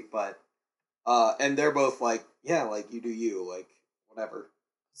specifically, but and they're both you do you, whatever.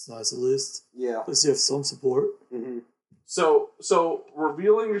 It's nice at least. Yeah. At least you have some support. Mm-hmm. So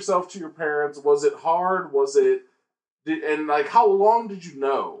revealing yourself to your parents, was it hard? How long did you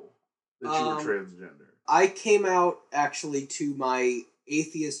know that you were transgender? I came out actually to my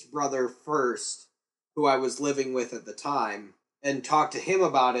atheist brother first, who I was living with at the time, and talked to him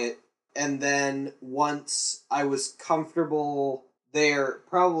about it. And then once I was comfortable there,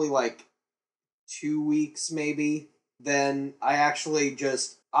 probably 2 weeks maybe, then I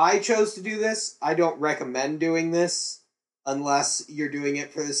chose to do this. I don't recommend doing this unless you're doing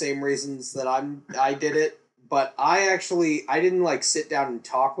it for the same reasons that I did it. But I didn't sit down and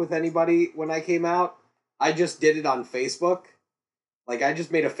talk with anybody when I came out. I just did it on Facebook. I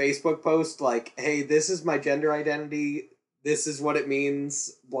just made a Facebook post hey, this is my gender identity. This is what it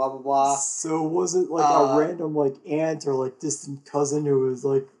means, blah, blah, blah. So was it a random aunt or distant cousin who was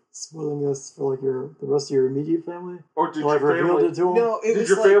spoiling this for the rest of your immediate family? Or did your family... it to him? No, did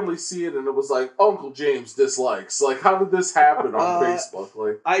your family see it and it was Uncle James dislikes? How did this happen on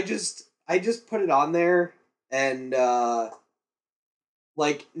Facebook? I just put it on there, and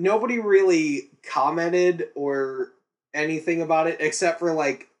nobody really commented or anything about it, except for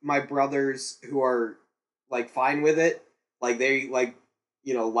my brothers who are fine with it. They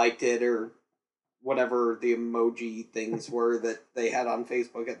liked it, or whatever the emoji things were that they had on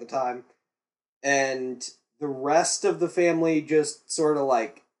Facebook at the time. And the rest of the family just sort of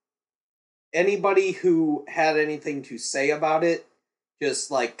anybody who had anything to say about it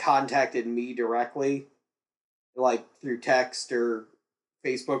just contacted me directly, through text or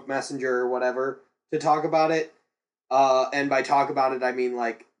Facebook Messenger or whatever, to talk about it. And by talk about it, I mean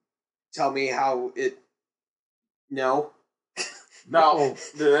tell me how it... No. Now,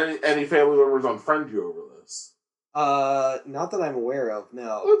 did any family members unfriend you over this? Not that I'm aware of,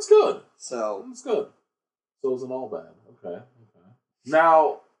 no. That's good. So That's good. So it wasn't all bad. Okay.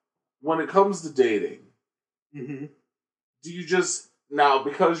 Now, when it comes to dating, mm-hmm. do you just... Now,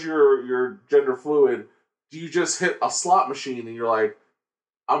 because you're gender fluid, do you just hit a slot machine and you're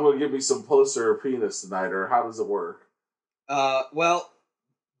I'm going to give me some puss or a penis tonight, or how does it work? Well,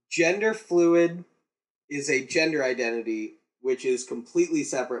 Gender fluid is a gender identity which is completely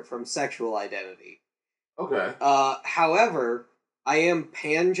separate from sexual identity. Okay. However, I am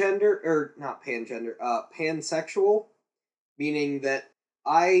pansexual, meaning that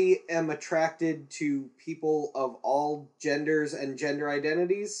I am attracted to people of all genders and gender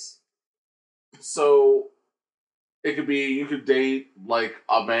identities. So it could be you could date like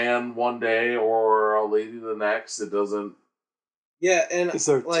a man one day or a lady the next. It doesn't. Yeah, and Is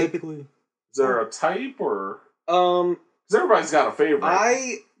there like typically? Is there a type or? um Because everybody's got a favorite.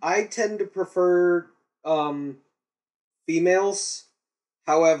 I tend to prefer females.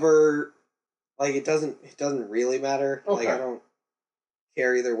 However, like it doesn't really matter. Okay. Like I don't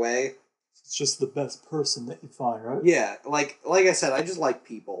care either way. It's just the best person that you find, right? Yeah, like I said, I just like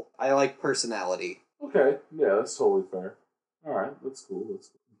people. I like personality. Okay, yeah, that's totally fair. All right, that's cool. That's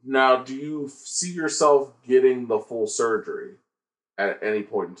cool. Now, do you see yourself getting the full surgery at any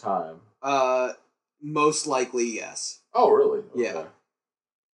point in time? Most likely yes. Oh, really? Okay. Yeah.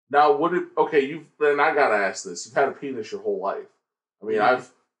 Now, would it? Okay, then I gotta ask this. You've had a penis your whole life. I mean, Mhm.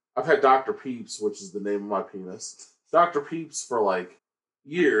 I've had Dr. Peeps, which is the name of my penis. Dr. Peeps for like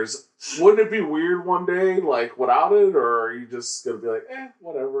years. Wouldn't it be weird one day, like without it, or are you just gonna be like,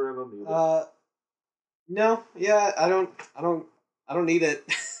 whatever, I don't need it? No, yeah, I don't need it.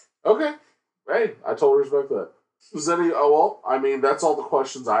 Okay. Hey, I totally respect that. Does I mean, that's all the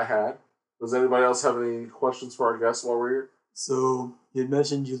questions I had. Does anybody else have any questions for our guests while we're here? So you had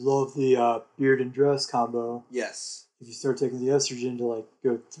mentioned you love the beard and dress combo. Yes. If you start taking the estrogen to like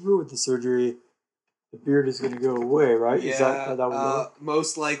go through with the surgery, the beard is going to go away, right? Yeah, Is that how that would go?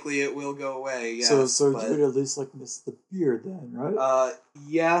 most likely it will go away, yes. So but, you would at least like miss the beard then, right?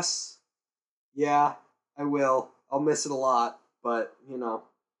 yes. Yeah, I will. I'll miss it a lot, but, Okay.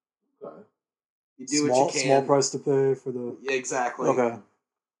 you do small, what you can. Small price to pay for the... Yeah, exactly. Okay.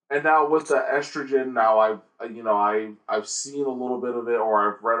 And now with the estrogen, now I've seen a little bit of it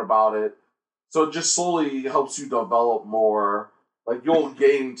or I've read about it. So it just slowly helps you develop more. Like you'll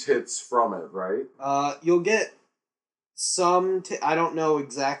gain tits from it, right? You'll get some. I don't know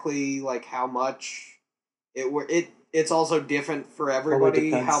exactly like how much it's also different for everybody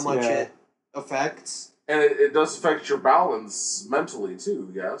depends, how much yeah. it affects. And it does affect your balance mentally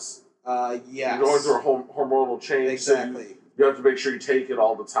too. Yes. Yes. You're going through a hormonal change. Exactly. So you have to make sure you take it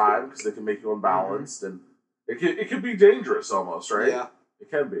all the time because it can make you imbalanced, and it can be dangerous almost, right? Yeah. It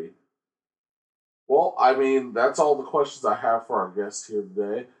can be. Well, I mean, that's all the questions I have for our guest here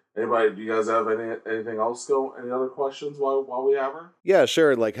today. Anybody, do you guys have anything else any other questions while we have her? Yeah,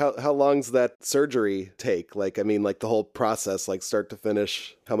 sure. Like how long's that surgery take? Like, I mean, like the whole process, like start to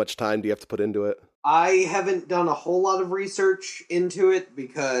finish, how much time do you have to put into it? I haven't done a whole lot of research into it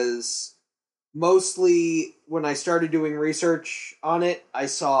because mostly when I started doing research on it, I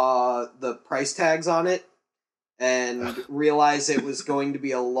saw the price tags on it and realized it was going to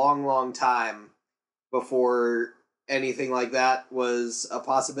be a long, long time before anything like that was a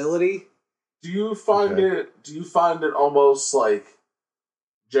possibility. Do you find it almost like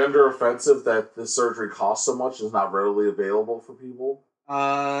gender offensive that the surgery costs so much and is not readily available for people?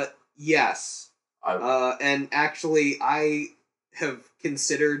 Yes. And actually, I have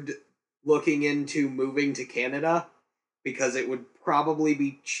considered looking into moving to Canada because it would probably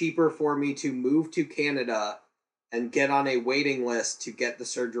be cheaper for me to move to Canada and get on a waiting list to get the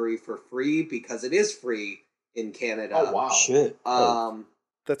surgery for free because it is free in Canada. Oh, wow. Shit.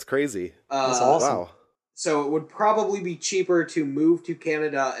 That's crazy. That's awesome. Wow. So it would probably be cheaper to move to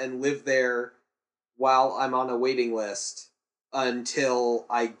Canada and live there while I'm on a waiting list until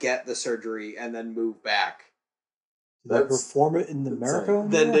I get the surgery and then move back. Do they perform it in America?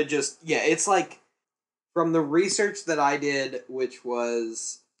 Then to just, it's like, from the research that I did, which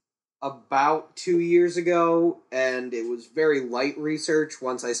was about 2 years ago, and it was very light research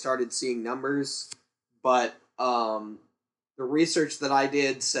once I started seeing numbers, but the research that I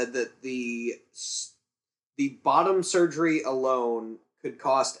did said that the bottom surgery alone could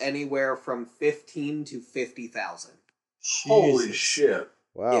cost anywhere from $15,000 to $50,000. Holy shit.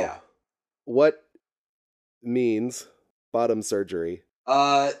 Wow. Yeah. What means bottom surgery?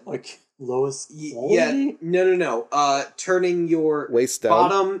 Like lowest quality? Yeah, no. Turning your Waist down?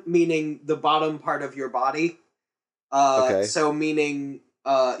 bottom, meaning the bottom part of your body. Okay. So meaning,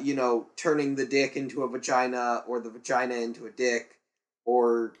 turning the dick into a vagina or the vagina into a dick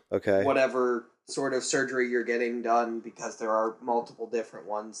or whatever sort of surgery you're getting done, because there are multiple different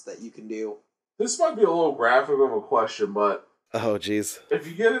ones that you can do. This might be a little graphic of a question, but oh, geez. if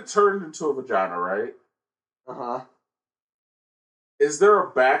you get it turned into a vagina, right? Uh-huh. Is there a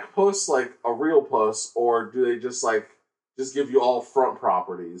back puss, like a real puss, or do they just like just give you all front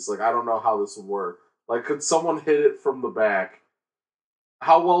properties. Like, I don't know how this would work. Like, could someone hit it from the back?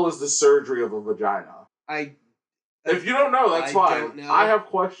 How well is the surgery of a vagina? If you don't know, that's fine. Don't know. I have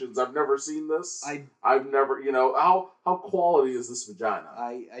questions. I've never seen this. I've never, how quality is this vagina?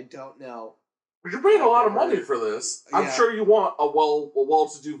 I don't know. But you're paying a lot of money for this. Yeah. I'm sure you want a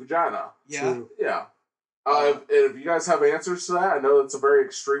well-to-do vagina. Yeah. True. Yeah. If you guys have answers to that, I know it's a very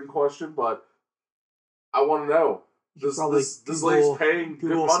extreme question, but I want to know. This lady's paying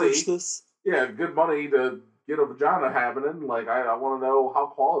Google good money. search this. Yeah, good money to get a vagina happening. Like, I want to know how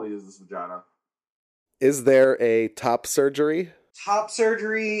quality is this vagina. Is there a top surgery? Top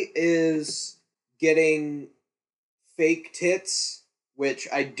surgery is getting fake tits, which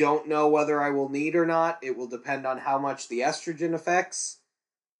I don't know whether I will need or not. It will depend on how much the estrogen affects.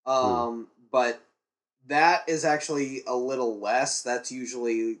 But that is actually a little less. That's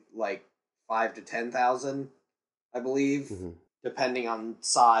usually like 5,000 to 10,000, I believe, depending on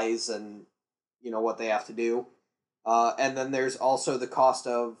size and what they have to do. And then there's also the cost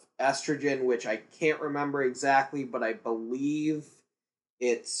of estrogen, which I can't remember exactly, but I believe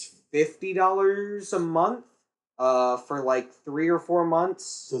it's $50 a month for like 3 or 4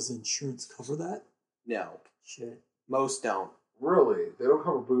 months. Does insurance cover that? No. Shit. Most don't. Really? They don't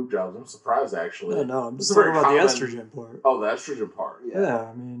cover boob jobs. I'm surprised, actually. No, I'm just It's a talking very about the common- estrogen part. Oh, the estrogen part. Yeah,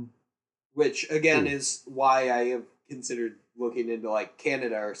 I mean... Which, again, is why I have considered looking into, like,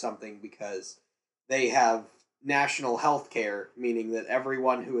 Canada or something, because they have national health care, meaning that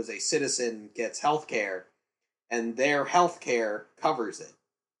everyone who is a citizen gets health care, and their health care covers it.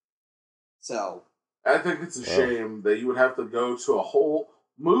 So... I think it's a shame that you would have to move to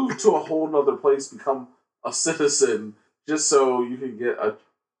a whole nother place, become a citizen, just so you can get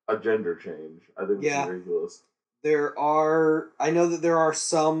a gender change. I think it's ridiculous. I know that there are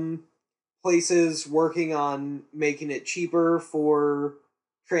some places working on making it cheaper for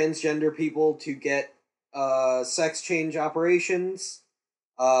transgender people to get sex change operations.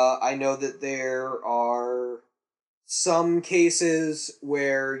 I know that there are some cases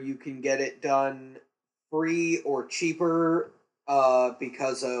where you can get it done free or cheaper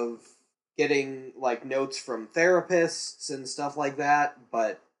because of getting like notes from therapists and stuff like that,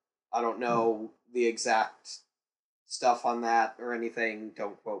 but I don't know the exact stuff on that or anything.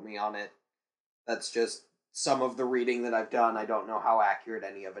 Don't quote me on it. That's just some of the reading that I've done. I don't know how accurate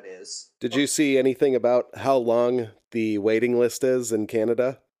any of it is. Did you see anything about how long the waiting list is in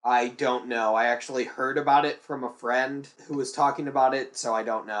Canada? I don't know. I actually heard about it from a friend who was talking about it, so I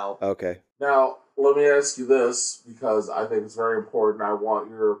don't know. Okay. Now, let me ask you this, because I think it's very important. I want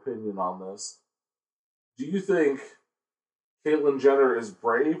your opinion on this. Do you think Caitlyn Jenner is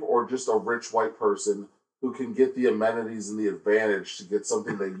brave or just a rich white person who can get the amenities and the advantage to get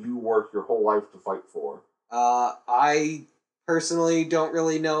something that you work your whole life to fight for? I personally don't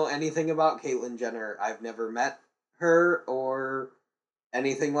really know anything about Caitlyn Jenner. I've never met her or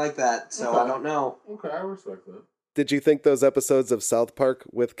anything like that, so I don't know. Okay, I respect that. Did you think those episodes of South Park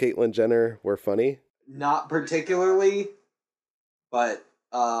with Caitlyn Jenner were funny? Not particularly, but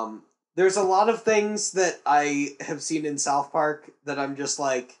there's a lot of things that I have seen in South Park that I'm just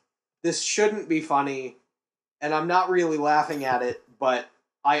like, this shouldn't be funny, and I'm not really laughing at it, but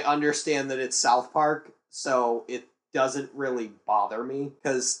I understand that it's South Park, so it doesn't really bother me,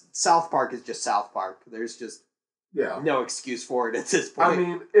 because South Park is just South Park. There's just no excuse for it at this point. I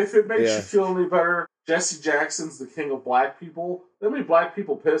mean, if it makes you feel any better, Jesse Jackson's the king of black people. That made black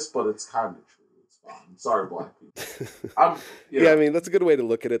people pissed, but it's kind of true. It's fine. Sorry, black people. I mean, that's a good way to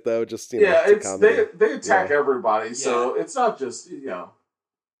look at it, though. Just it's they attack everybody, so it's not just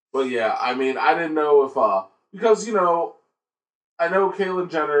But yeah, I mean, I didn't know if because I know Caitlyn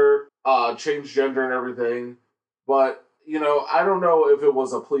Jenner changed gender and everything, but I don't know if it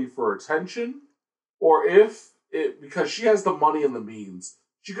was a plea for attention or if because she has the money and the means.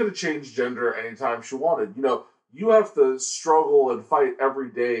 She could have changed gender anytime she wanted. You have to struggle and fight every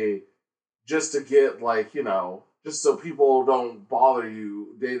day just to get, just so people don't bother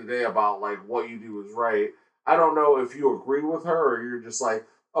you day to day about, what you do is right. I don't know if you agree with her or you're just like,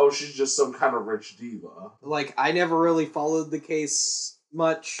 oh, she's just some kind of rich diva. I never really followed the case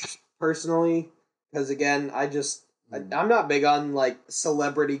much, personally, because, again, I'm not big on,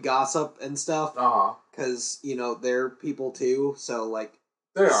 celebrity gossip and stuff. Because, they're people, too, so,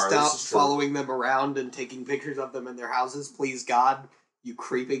 stop following them around and taking pictures of them in their houses, please God, you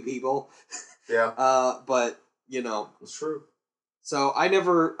creeping people. Yeah. But it's true. So I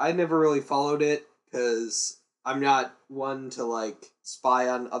never really followed it because I'm not one to spy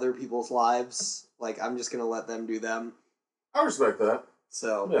on other people's lives. I'm just gonna let them do them. I respect that.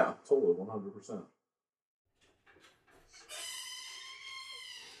 So yeah, totally, 100%.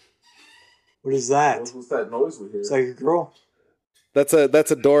 What is that? What's that noise we hear? It's like a girl. That's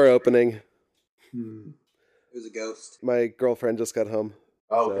a door opening. Hmm. It was a ghost. My girlfriend just got home.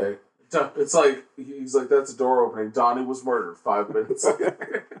 Oh, okay. It's like, he's like, that's a door opening. Donnie was murdered 5 minutes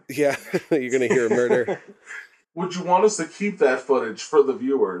later. Yeah, you're gonna hear a murder. Would you want us to keep that footage for the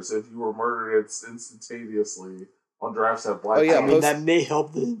viewers if you were murdered instantaneously on Drafts at Black? Oh, yeah, I mean, that may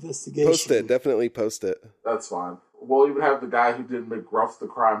help the investigation. Post it. Definitely post it. That's fine. We'll even have the guy who did McGruff the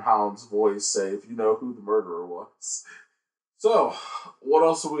Crime Hound's voice say if you know who the murderer was. So, what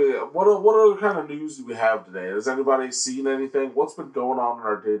else what other kind of news do we have today? Has anybody seen anything? What's been going on in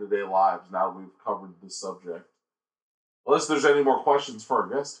our day-to-day lives now that we've covered this subject? Unless there's any more questions for our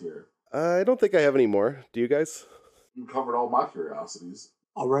guest here. I don't think I have any more. Do you guys? You covered all my curiosities.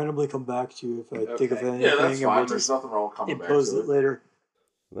 I'll randomly come back to you if I think of anything. Yeah, that's and fine. we'll There's just nothing wrong with coming back impose to it later.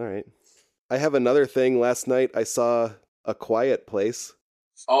 All right. I have another thing. Last night I saw A Quiet Place.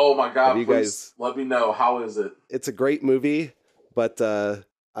 Oh my God! Have you please guys- let me know, how is it? It's a great movie, but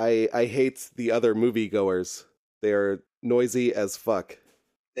I hate the other moviegoers. They are noisy as fuck.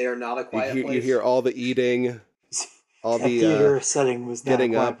 They are not a quiet place. You hear all the eating, all That the theater setting was not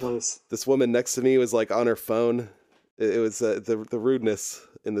getting a quiet up. place. This woman next to me was like on her phone. It was the rudeness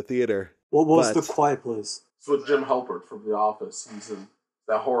in the theater. What was But- the quiet place? It's with Jim Halpert from The Office. He's in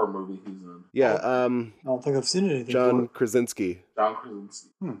that horror movie he's in. Yeah, I don't think I've seen anything. John for it. Krasinski. John Krasinski.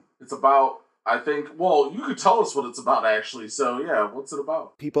 Hmm. It's about, I think, well, you could tell us what it's about, actually. So, yeah, what's it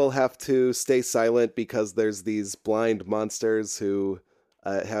about? People have to stay silent because there's these blind monsters who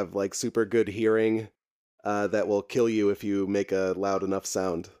have like super good hearing that will kill you if you make a loud enough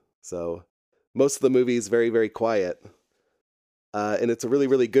sound. So most of the movie is very, very quiet. And it's a really,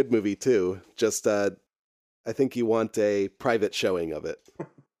 really good movie too. Just I think you want a private showing of it.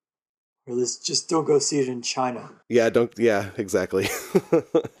 Or just don't go see it in China. Yeah, exactly.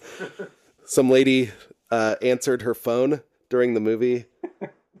 Some lady answered her phone during the movie,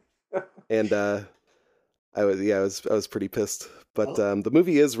 and I was pretty pissed. But the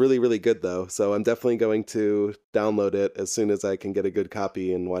movie is really, really good though, so I'm definitely going to download it as soon as I can get a good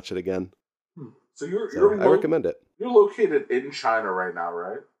copy and watch it again. So I recommend it. You're located in China right now,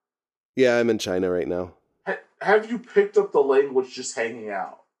 right? Yeah, I'm in China right now. Have you picked up the language just hanging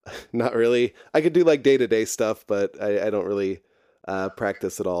out? Not really. I could do like day-to-day stuff, but I don't really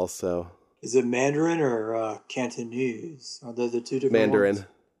practice at all. So Is it Mandarin or Cantonese? Are they the two different Mandarin. ones?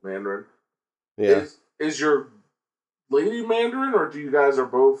 Mandarin. Yeah. Is your lady Mandarin, or do you guys are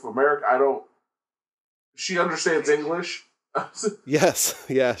both American? She understands English? Yes.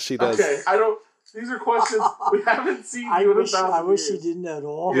 Yeah, she does. Okay, these are questions we haven't seen I you in wish 1,000 she years. didn't at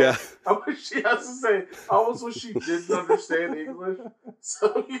all. Yeah. I wish she has to say, I almost wish she didn't understand English.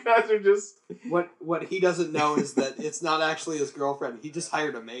 So you guys are just... What he doesn't know is that it's not actually his girlfriend. He just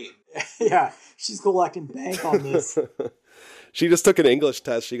hired a maid. Yeah, she's collecting bank on this. She just took an English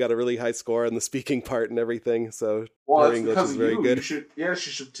test. She got a really high score on the speaking part and everything. So Well, her it's English because is of very you. good. She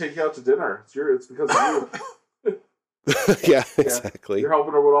should take you out to dinner. It's because of you. Yeah, exactly. You're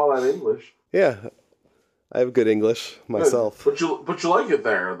helping her with all that English. Yeah, I have good English myself. Good. But you like it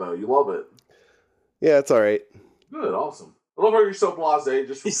there, though. You love it. Yeah, it's all right. Good, awesome. I love how you're so blasé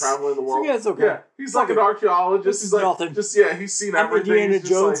just from traveling the world. Yeah, it's okay. Yeah, he's like an archaeologist. He's like, nothing. he's seen I'm everything. Indiana He's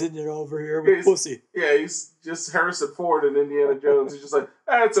just Jones like, in it over here with he's- pussy. Yeah, he's just Harrison Ford and Indiana Jones. He's just like,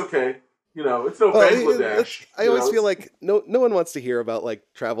 it's okay. You know, it's no Well, Bangladesh. I always feel like no one wants to hear about like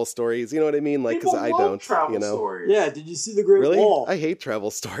travel stories. You know what I mean? Like, because I don't. Travel You know, stories. Yeah, did you see the Great really, Wall? I hate travel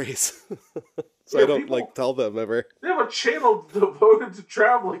stories, so Yeah, I don't people- like tell them ever. They have a channel devoted to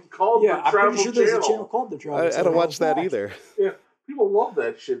traveling called Yeah, the I'm Travel pretty sure there's a Channel. channel called the Travel I Channel. don't watch that either. Yeah, people love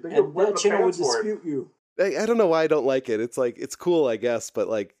that shit. They get And lit in that the channel would pants for it. dispute you. I don't know why I don't like it. It's like it's cool, I guess, but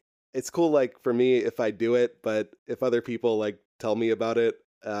like it's cool like for me if I do it, but if other people like tell me about it,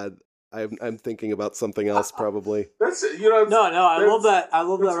 I'm thinking about something else probably. That's No, No, I that's- love that. I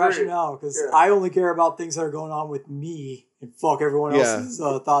love that that's great. rationale because Yeah. I only care about things that are going on with me and fuck everyone Yeah. else's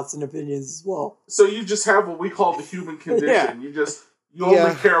thoughts and opinions as well. So you just have what we call the human condition. Yeah. You only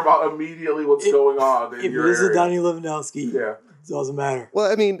Yeah. care about immediately what's going on in If your it is a area. Donnie Lewandowski, Yeah. it doesn't matter.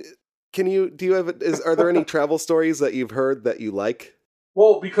 Well, I mean, are there any travel stories that you've heard that you like?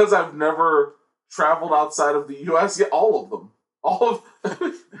 Well, because I've never traveled outside of the U.S. Yeah, all of them.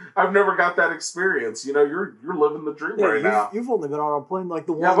 I've never got that experience. You know, you're living the dream right now. You've only been on a plane like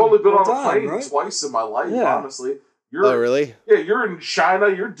the one. Yeah, I've only been one on a time, plane right? twice in my life. Yeah. Honestly, Oh, really? Yeah, you're in China.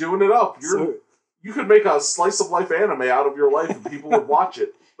 You're doing it up. So, You could make a slice of life anime out of your life, and people would watch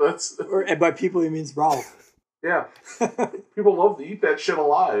it. and by people, he means Ralph. Yeah, people love to eat that shit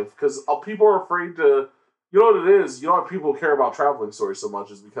alive because people are afraid to. You know what it is? You know why people care about traveling stories so much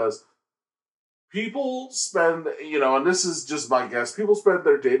is because People spend, and this is just my guess, people spend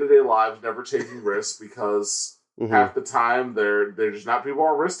their day-to-day lives never taking risks because half the time they're just not people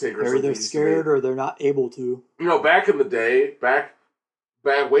are risk takers. They're either scared or they're not able to. Back in the day,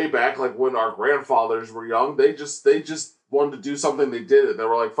 way back, like when our grandfathers were young, they just wanted to do something, they did it. They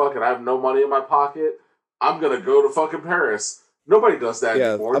were like, fuck it, I have no money in my pocket, I'm gonna go to fucking Paris. Nobody does that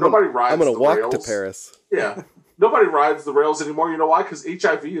anymore. Nobody rides the rails. I'm gonna walk to Paris. Yeah. Nobody rides the rails anymore. You know why? Because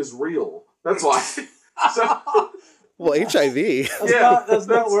HIV is real. That's why. Well, HIV. That's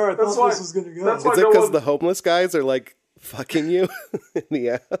not where I thought this was going to go. Is it because the homeless guys are like fucking you in the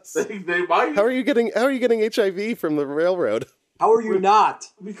ass? They might. How are you getting HIV from the railroad? How are you not?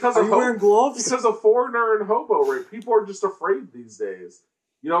 Are you wearing gloves? Because of foreigner and hobo rape. People are just afraid these days.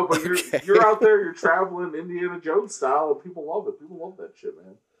 But you're out there, you're traveling Indiana Jones style, and people love it. People love that shit,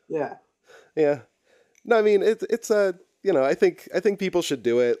 man. Yeah. Yeah. No, I mean it's a I think people should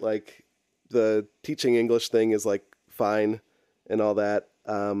do it. Like the teaching English thing is like fine and all that.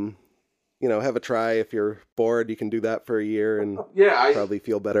 Have a try. If you're bored, you can do that for a year and probably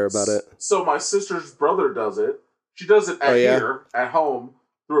feel better about it. So my sister's brother does it. She does it here at home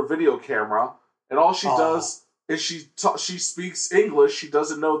through a video camera, and all she does is she speaks English. She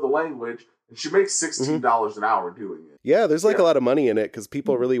doesn't know the language, and she makes $16 an hour doing it. Yeah, there's a lot of money in it because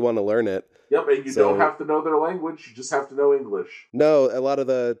people really want to learn it. Yep, and you don't have to know their language. You just have to know English. No, a lot of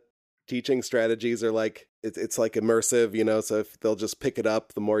the teaching strategies are like, it's like immersive, so if they'll just pick it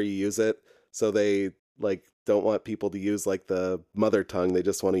up the more you use it. So they like don't want people to use like the mother tongue. They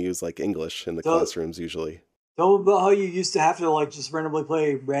just want to use like English in the classrooms usually. Tell me about how you used to have to like just randomly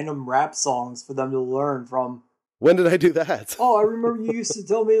play random rap songs for them to learn from. When did I do that? Oh, I remember you used to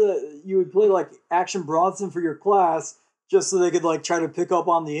tell me that you would play like Action Bronson for your class just so they could like try to pick up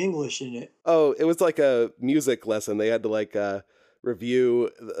on the English in it. Oh, it was like a music lesson. They had to like review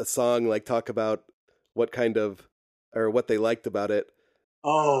a song, like talk about what they liked about it.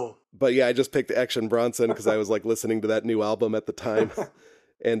 Oh. But yeah, I just picked Action Bronson because I was like listening to that new album at the time.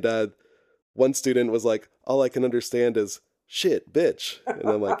 And one student was like, all I can understand is shit, bitch. And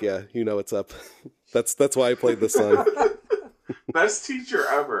I'm like, yeah, what's up. That's why I played this song. Best teacher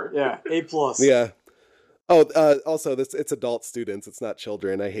ever. Yeah, A+. Yeah. Oh, also, it's adult students. It's not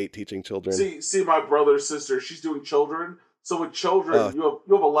children. I hate teaching children. See, my brother's sister, she's doing children. So with children, you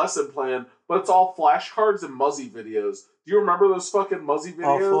have a lesson plan, but it's all flashcards and Muzzy videos. Do you remember those fucking Muzzy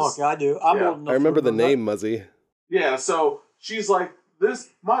videos? Oh, fuck, I do. I'm old enough I remember the name that. Muzzy. Yeah, so she's like,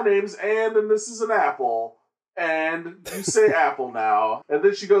 my name's Ann, and this is an apple. And you say apple now. And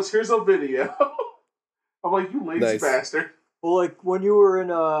then she goes, here's a video. I'm like, you lazy bastard. Well, like, when you were in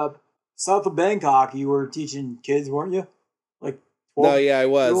south of Bangkok, you were teaching kids, weren't you? Like, no, yeah, I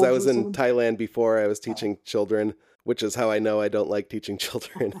was. I was in Thailand before. I was teaching children, which is how I know I don't like teaching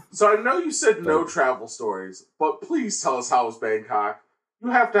children. So I know you said no travel stories, but please tell us how was Bangkok. You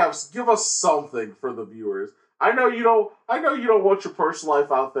have to give us something for the viewers. I know you don't want your personal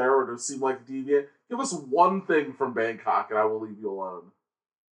life out there or to seem like a deviant. Give us one thing from Bangkok and I will leave you alone.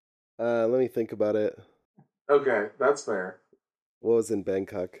 Let me think about it. Okay, that's fair. What was in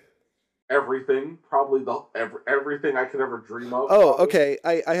Bangkok? Everything, probably everything I could ever dream of. Oh, okay.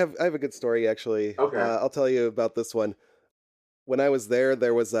 I have a good story actually. Okay, I'll tell you about this one. When I was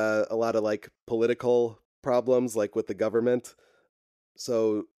there was a lot of like political problems, like with the government.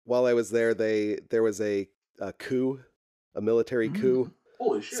 So while I was there, there was a coup, a military coup.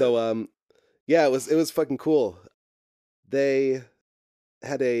 Holy shit! So yeah, it was fucking cool. They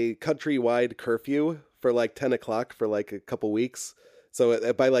had a countrywide curfew for like 10 o'clock for like a couple weeks.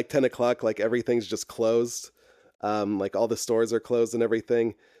 So by like 10 o'clock, like everything's just closed. Like all the stores are closed and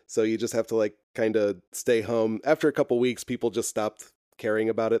everything. So you just have to like kind of stay home. After a couple weeks, people just stopped caring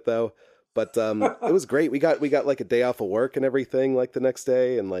about it though. But it was great. We got like a day off of work and everything like the next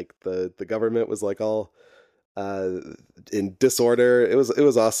day. And like the government was like all in disorder. It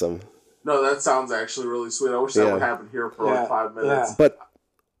was awesome. No, that sounds actually really sweet. I wish that would happen here for like 5 minutes. Yeah.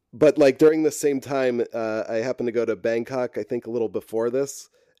 But like during the same time, I happened to go to Bangkok, I think a little before this.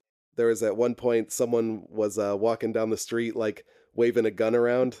 There was at one point someone was walking down the street, like waving a gun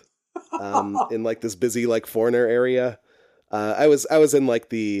around in like this busy like foreigner area. I was in like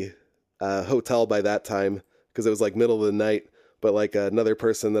the hotel by that time because it was like middle of the night. But like another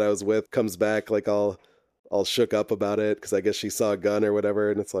person that I was with comes back like all shook up about it because I guess she saw a gun or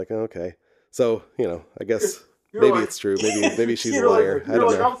whatever. And it's like, oh, okay. So, I guess... Maybe it's true. Maybe she's a liar. I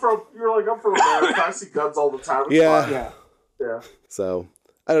don't know. I'm from America. I see guns all the time. It's yeah. Yeah. So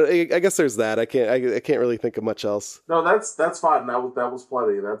I guess there's that. I can't really think of much else. No, that's fine. That was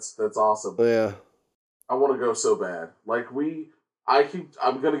plenty. That's awesome. Yeah. I want to go so bad. Like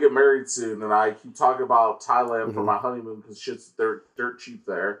I'm gonna get married soon, and I keep talking about Thailand for my honeymoon because shit's dirt cheap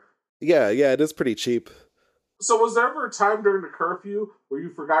there. Yeah, it is pretty cheap. So was there ever a time during the curfew where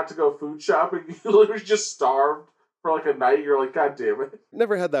you forgot to go food shopping? You literally just starved for like a night. You're like, God damn it.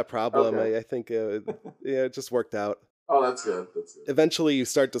 Never had that problem. Okay. I think, it just worked out. Oh, that's good. Eventually, you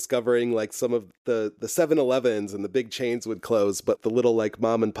start discovering like some of the 7-Elevens and the big chains would close, but the little like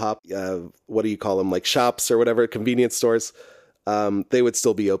mom and pop, what do you call them, like shops or whatever, convenience stores, they would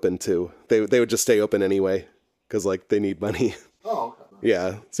still be open too. They would just stay open anyway because like they need money. Oh, okay.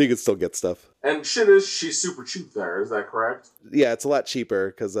 Yeah, so you could still get stuff. And she's super cheap there. Is that correct? Yeah, it's a lot cheaper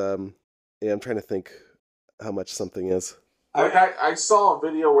because I'm trying to think how much something is. Like I saw a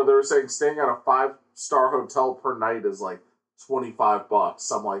video where they were saying staying at a 5-star hotel per night is like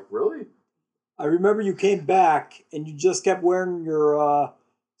 $25. I'm like, really? I remember you came back and you just kept wearing your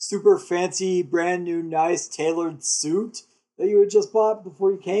super fancy, brand new, nice tailored suit that you had just bought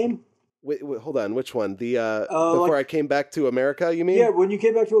before you came. Wait, hold on. Which one? The before I came back to America, you mean? Yeah, when you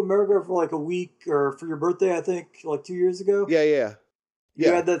came back to America for like a week or for your birthday, I think, like 2 years ago. Yeah.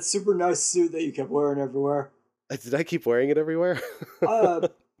 You had that super nice suit that you kept wearing everywhere. Did I keep wearing it everywhere?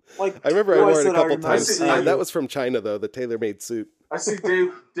 Like I remember I wore it a couple remember. times. That was from China, though, the tailor-made suit. I see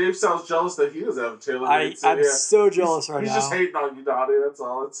Dave sounds jealous that he doesn't have a tailor-made suit. I'm so jealous right now. He's just hating on you, Donnie. That's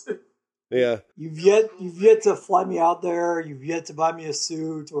all. Yeah. You've yet to fly me out there. You've yet to buy me a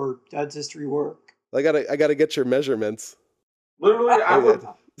suit or dentistry work. I gotta get your measurements. Literally, I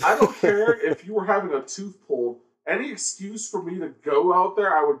don't care if you were having a tooth pulled. Any excuse for me to go out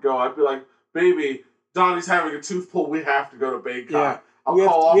there, I would go. I'd be like, baby, Donnie's having a tooth pulled. We have to go to Bangkok. Yeah. I'll we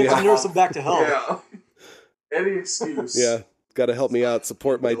call have to nurse him back to health. Yeah. Any excuse. Yeah. Gotta help me out.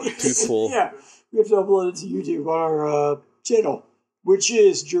 Support my tooth pull. Yeah. We have to upload it to YouTube on our channel, which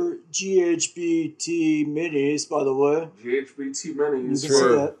is GHBT Minis, by the way. GHBT Minis. You can see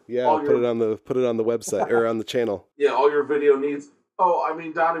that. Yeah, put it on the website or on the channel. Yeah, all your video needs. Oh, I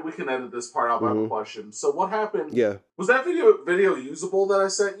mean, Donnie, we can edit this part out. I have a question. So what happened? Yeah. Was that video usable that I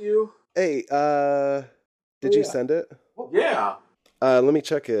sent you? Hey, did you send it? Yeah. Let me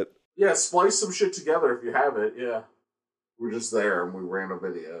check it. Yeah, splice some shit together if you have it. Yeah. We're just there and we ran a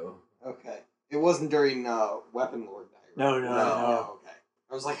video. Okay. It wasn't during Weapon Lord night, right? No. Okay.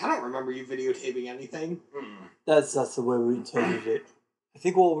 I was like, I don't remember you videotaping anything. That's the way we intended it. I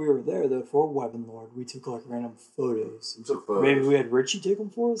think while we were there, though, for Weapon Lord, we took like random photos. We took photos. Maybe we had Richie take them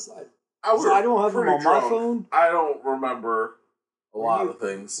for us. I don't have them on my phone. I don't remember a lot of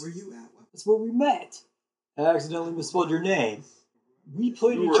things. Where you at? That's where we met. I accidentally misspelled your name. We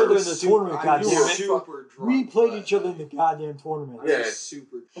played each other in the tournament, goddammit. We played each other in the goddamn tournament. Yeah,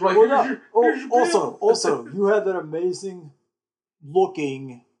 super. I'm like, Also, you had that amazing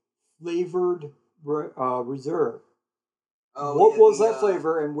looking flavored reserve. Oh, what was that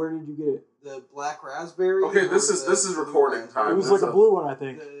flavor, and where did you get it? The black raspberry. Okay, this is recording time. It was like a blue one, I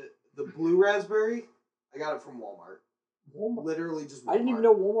think. The blue raspberry. I got it from Walmart. Literally just Walmart. I didn't even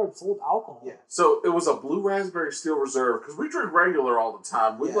know Walmart sold alcohol. Yeah. So it was a blue raspberry steel reserve because we drink regular all the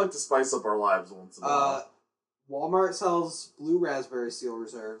time. We'd like to spice up our lives once in a while. Walmart sells blue raspberry steel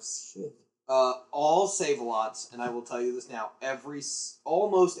reserves. Shit. All Save-A-Lots, and I will tell you this now: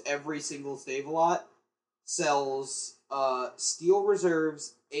 almost every single Save-A-Lot sells steel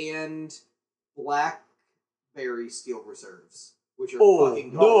reserves and blackberry steel reserves, which are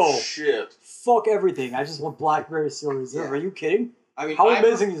fucking no. Oh shit! Fuck everything. I just want blackberry steel reserve. Yeah. Are you kidding? I mean, how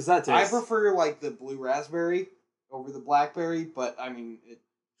amazing does that taste? I prefer like the blue raspberry over the blackberry, but I mean,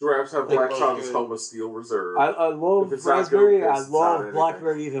 Giraffes have black tongues, good. home of steel reserve. I love If it's not raspberry. good, I it's love not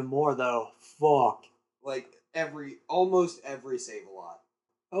blackberry even more though. Fuck. like almost every Save-A-Lot.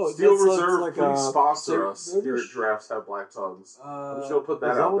 Oh, Steel that's Reserve, like please sponsor us. Save- Here at Giraffes Have Black Tongues. I'm just gonna put is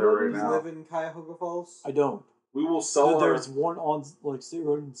that that out what there that right is? You now. live in Cuyahoga Falls? I don't. We will sell There's one on like State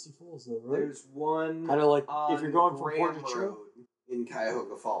Road in Sioux Falls though, right? There's one Kind of like on if you're going from Graham Port to Show. Road in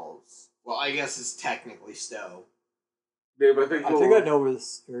Cuyahoga Falls. Well, I guess it's technically Stowe. Dave, I I think I know where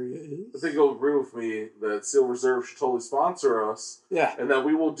this area is. I think you'll agree with me that Steel Reserve should totally sponsor us, Yeah. and that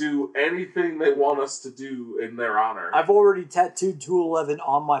we will do anything they want us to do in their honor. I've already tattooed 211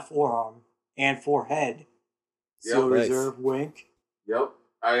 on my forearm and forehead. Steel nice. Reserve, wink. Yep.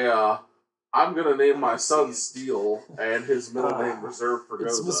 I'm gonna name my son Steel and his middle name Reserve for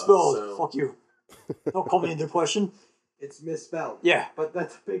It's Goza. misspelled. So. Fuck you. Don't call me into question. It's misspelled. Yeah. But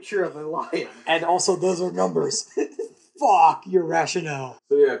that's a picture of a lion. And also, those are numbers. Fuck your rationale.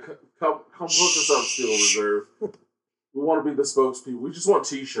 So yeah, come hook us up, Steel Reserve. We want to be the spokespeople. We just want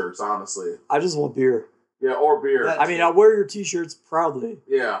T-shirts, honestly. I just want beer. Yeah, or beer. That- I mean, I'll wear your t-shirts proudly,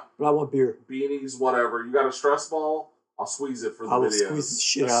 Yeah, but I want beer. beanies, whatever. You got a stress ball? I'll squeeze it for the I will videos. squeeze the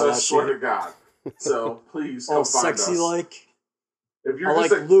shit I out of that swear shit. to God. So please All come find sexy us. like. If I you're like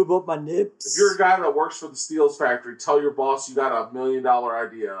just lube up my nips. if you're a guy that works for the Steels factory, tell your boss you got $1 million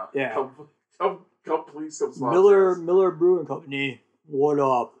idea. Yeah. Please come sponsor us. Miller Brewing Company. What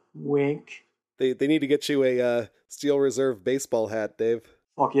up? Wink. They need to get you a Steel Reserve baseball hat, Dave.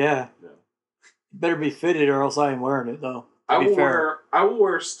 Fuck yeah. Yeah. Better be fitted or else I ain't wearing it though. I To be will fair.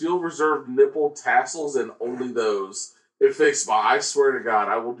 wear Steel Reserve nipple tassels and only those. If they smile, I swear to God,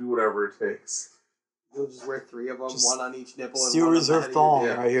 I will do whatever it takes. You'll just wear 3 of them, Just one on each nipple. Steel and one Reserve on the thong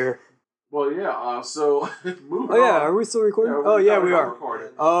head of your right here. Well, yeah. So moving Oh yeah, on. are we still recording? Yeah, Oh yeah, we we're are. recording.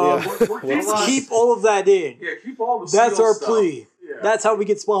 Um, Yeah. We're Well, keep all of that in. Yeah, keep all the. That's Steel our stuff. plea. Yeah, That's how we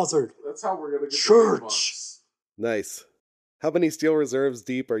get sponsored. that's how we're gonna get Church. The big bucks. Nice. How many Steel Reserves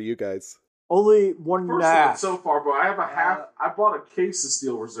deep are you guys? Only one and a First one half. so far, but I have a half. I bought a case of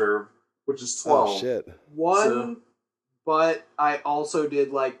Steel Reserve, which is 12. Oh shit. One, So- but I also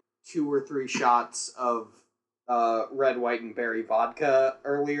did like 2 or 3 shots of red, white, and berry vodka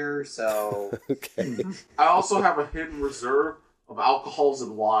earlier, so Okay. I also have a hidden reserve of alcohols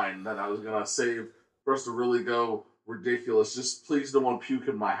and wine that I was gonna save for us to really go ridiculous. Just please no one puke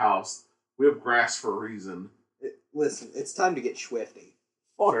in my house. We have grass for a reason. listen, it's time to get swifty.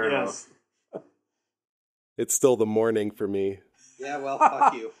 Fuck Fair yes. It's still the morning for me. Yeah, well,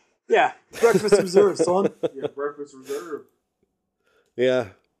 fuck you. Yeah, breakfast reserve, son. Yeah, breakfast reserve. Yeah.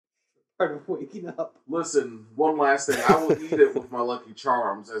 Part of waking up. Listen, one last thing. I will eat it with my Lucky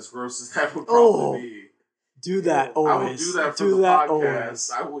Charms, as gross as that would Oh, probably be. Do that I will always. do that for do the that podcast.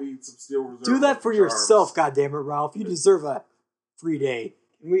 always. I will eat some Steel Reserve. Do that for Lucky yourself, Charms. goddammit, Ralph. You deserve a free day.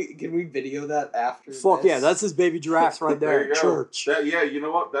 Can we video that after? Fuck this? yeah, that's his baby giraffes right there. you go. Church. Yeah, you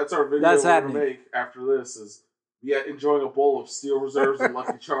know what? That's our video That's we're happening. gonna make after this. Is enjoying a bowl of Steel Reserves and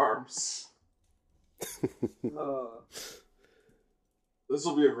Lucky Charms. This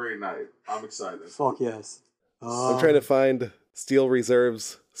will be a great night. I'm excited. Fuck yes. I'm trying to find Steel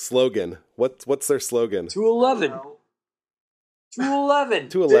Reserve's slogan. What's their slogan? 211. 211.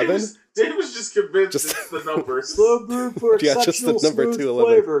 211? Dave was just convinced Just- it's the number. Slow brew for Yeah, just the exceptional number smooth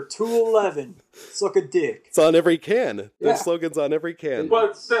 211. flavor. 211. Suck a dick. It's on every can. Yeah. Their slogan's on every can.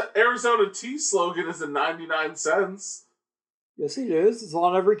 But the Arizona tea slogan is in 99 cents. Yes, it is. It's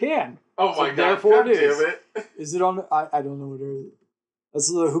on every can. Oh So my god, therefore God it is. damn it. Is it on? I don't know what it is. That's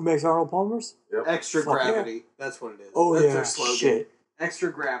who makes Arnold Palmer's? Yep. Extra Fuck yeah. gravity. That's what it is. Oh That's yeah, their slogan. shit.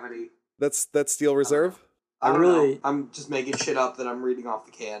 Extra gravity. That's Steel Reserve? I don't really- know. I'm just making shit up that I'm reading off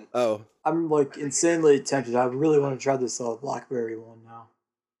the can. Oh. I'm like insanely tempted. I really want to try this blackberry one now.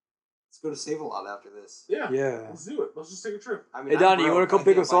 Let's go to Save-A-Lot after this. Yeah. Yeah. Let's do it. Let's just take a trip. I mean, Hey, I'm Donnie, you broke. wanna come I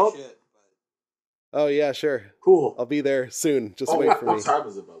pick can't us buy up? shit, Oh yeah, sure. Cool. I'll be there soon. Just Oh, wait for what me. time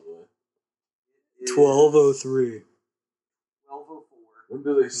is it, by the way? but 12:03. 12:04. When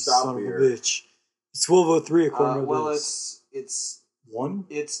do they stop Son here? of a bitch. It's 12:03 according to Well, this. it's One.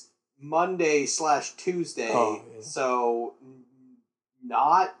 it's Monday/Tuesday, Oh, yeah. so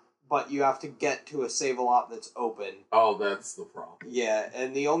not. But you have to get to a Save-A-Lot that's open. Oh, that's the problem. Yeah,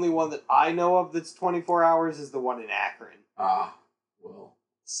 and the only one that I know of that's 24 hours is the one in Akron. Ah, well,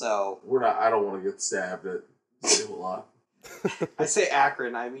 So we're not. I don't want to get stabbed at Save-A-Lot. I say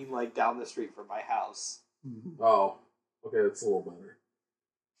Akron, I mean like down the street from my house. Oh, okay, that's a little better.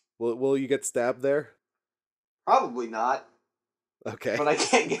 Will you get stabbed there? Probably not, Okay. but I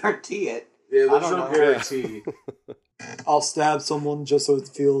can't guarantee it. Yeah, I there's don't no know. guarantee. I'll stab someone just so it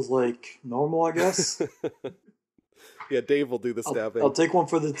feels like normal, I guess. Yeah, Dave will do the I'll, stabbing. I'll take one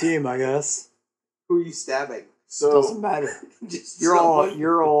for the team, I guess. Who are you stabbing? Doesn't So matter. Just You're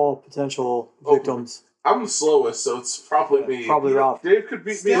all potential Oh, victims. I'm the slowest, so it's probably me. Probably Ralph. Dave could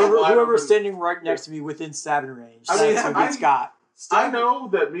beat me. Whoever- wide Whoever's open. standing right next to me within stabbing range. I mean, That's who I- gets got. I know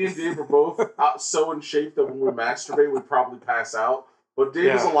that me and Dave are both so in shape that when we masturbate, we'd probably pass out. But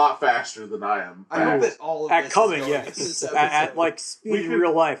Dave is a Yeah. lot faster than I am. I hope Fast. that all of At this coming, is going into yes. this At episode. like speed We in could-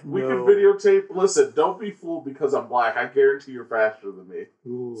 real life. We no. can videotape. Listen, don't be fooled because I'm black. I guarantee you're faster than me.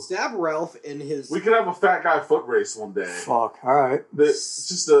 Ooh, Stab Ralph in his. We could have a fat guy foot race one day. fuck. All right.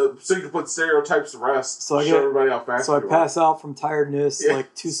 Just so you can put stereotypes to rest. So I show get- everybody how fast So I you are. pass out from tiredness Yeah.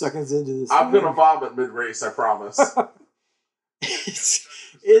 like 2 seconds into this. I'm gonna vomit mid race. I promise.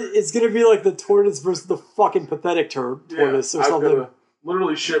 it's gonna be like the tortoise versus the fucking pathetic tortoise or I'm something. gonna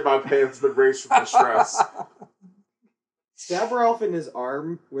literally shit my pants mid race from the stress. Stab Ralph in his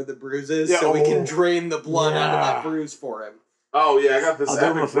arm where the bruise is, Yeah, so we oh. can drain the blood out of Yeah. that bruise for him. Oh yeah, I got this I'll do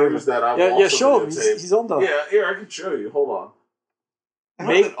him a epic favor. bruise that I will Yeah, also show him. videotape. He's on the. Yeah, here I can show you. Hold on. I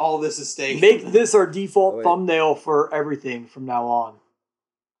Make- hope that all this is staying. Make this our default Oh, wait. thumbnail for everything from now on.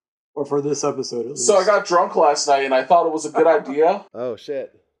 Or for this episode, at least. So I got drunk last night, and I thought it was a good idea. Oh,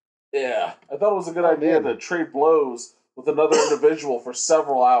 shit. Yeah, I thought it was a good idea to trade blows with another individual for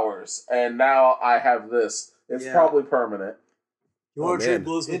several hours, and now I have this. It's probably permanent. You want to trade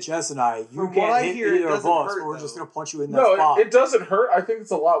blows with Jess and I? You From what can't I hit hear, either it of us, doesn't but hurt, we're though. just going to punch you in that No, spot. it doesn't hurt. I think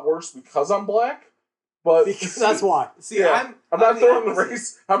it's a lot worse because I'm black. But Because that's why. See, yeah, I'm not throwing the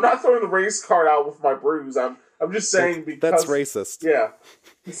race. I'm not throwing the race card out with my bruise. I'm just saying because That's racist. Yeah,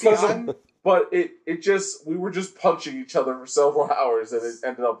 See, because but it just we were just punching each other for several hours, and it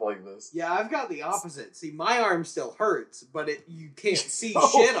ended up like this. Yeah, I've got the opposite. See, my arm still hurts, but you can't see Oh,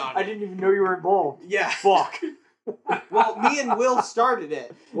 shit on it. I didn't even know you were involved. Yeah. Fuck. Well, me and Will started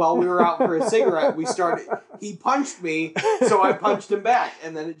it while we were out for a cigarette. He punched me, so I punched him back,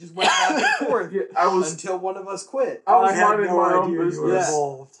 and then it just went back and forth Yeah, until one of us quit. I was had minding no my own idea you were business.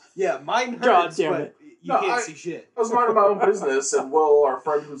 involved. Yeah, mine hurts, God damn but it. you No, can't see shit. I was minding my own business, and Will, our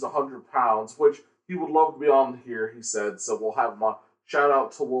friend who's 100 pounds, which he would love to be on here, he said, so we'll have him on. Shout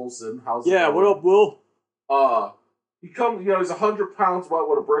out to Wilson. How's it Yeah, going? what up, Will? He comes, he's 100 pounds wet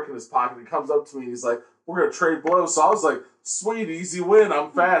with a brick in his pocket. He comes up to me and he's like, we're going to trade blows. So I was like, sweet, easy win.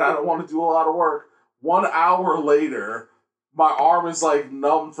 I'm fat. I don't want to do a lot of work. 1 hour later, my arm is like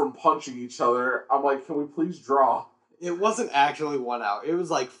numb from punching each other. I'm like, can we please draw? It wasn't actually 1 hour. It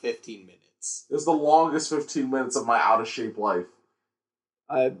was like 15 minutes. It was the longest 15 minutes of my out of shape life.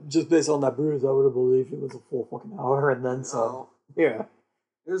 Just based on that bruise, I would have believed it was a full fucking hour and then some. So, Yeah.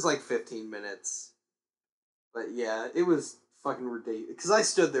 it was like 15 minutes. But yeah, it was fucking ridiculous. Because I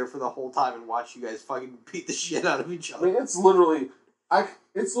stood there for the whole time and watched you guys fucking beat the shit out of each I other. mean, it's literally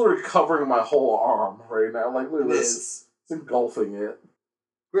covering my whole arm right now. Like, look at It this. is. It's engulfing it.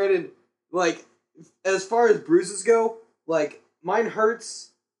 Granted, like, as far as bruises go, like, mine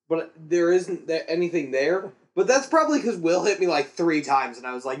hurts, but there isn't anything there. But that's probably because Will hit me like 3 times, and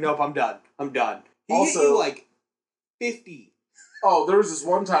I was like, nope, I'm done. I'm done. He hit Also- you like 50. Oh, there was this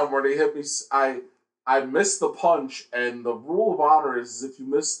one time where they hit me. I missed the punch, and the rule of honor is if you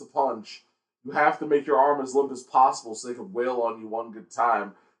miss the punch, you have to make your arm as limp as possible so they can wail on you one good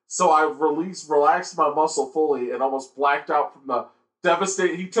time. So I relaxed my muscle fully, and almost blacked out from the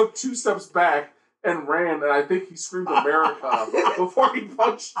devastate. He took 2 steps back and ran, and I think he screamed America before he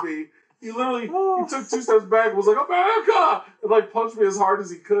punched me. He literally he took 2 steps back and was like, America! And like punched me as hard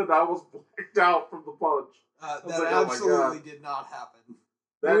as he could, and I was blacked out from the punch. That like, oh my absolutely God. did not happen.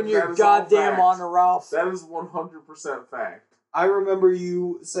 You and your that is all goddamn fact. honor, Ralph. That is 100% fact. I remember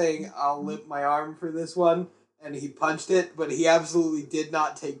you saying, I'll limp my arm for this one, and he punched it, but he absolutely did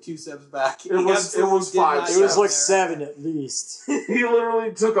not take 2 steps back. It was 5 It was like steps. 7 at least. He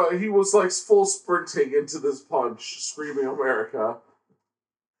literally he was like full sprinting into this punch, screaming America.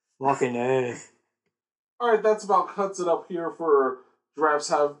 Fucking A. Alright, that's about cuts it up here for Giraffes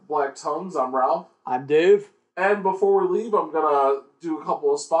Have Black Tongues. I'm Ralph. I'm Dave. And before we leave, I'm gonna do a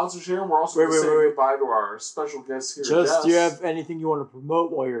couple of sponsors here, and we're also gonna say goodbye to our special guest here. Just, do you have anything you want to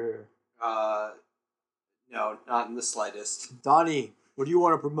promote while you're here? No, not in the slightest. Donnie, what do you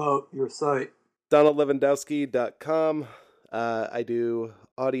want to promote? Your site. DonaldLewandowski.com. I do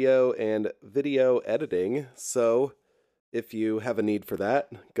audio and video editing, so if you have a need for that,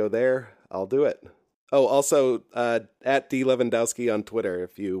 go there. I'll do it. Oh, also, at D. Lewandowski on Twitter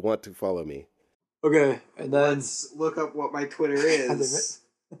if you want to follow me. Okay, and then... Let's look up what my Twitter is.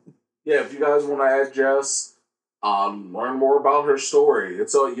 Yeah, if you guys want to add Jess, learn more about her story.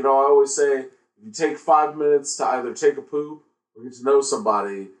 It's I always say, if you take 5 minutes to either take a poop or get to know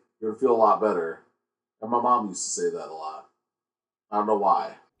somebody, you're gonna feel a lot better. And my mom used to say that a lot. I don't know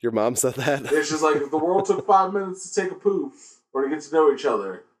why. Your mom said that? It's just like, if the world took 5 minutes to take a poop or to get to know each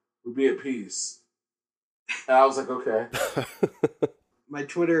other, we'd be at peace. And I was like, okay. My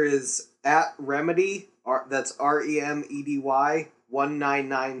Twitter is at Remedy, that's REMEDY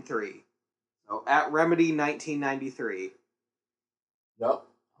 1993. So at Remedy 1993. Yep. All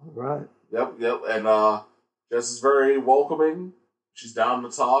right. Yep. And Jess is very welcoming. She's down to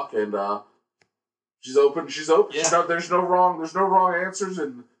talk, and she's open. Yeah. There's no wrong answers,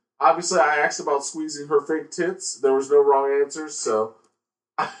 and obviously I asked about squeezing her fake tits. There was no wrong answers, so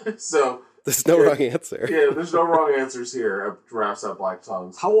There's no wrong answer. yeah, there's no wrong answers here at Giraffes Have Black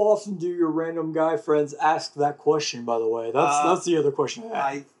Tongues. How often do your random guy friends ask that question, by the way? That's the other question I have.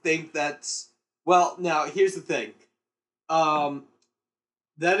 I think that's... Well, now, here's the thing.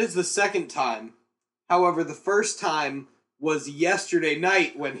 That is the second time. However, the first time was yesterday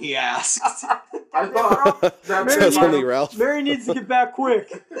night when he asked. I thought So it's only Ralph. Mary needs to get back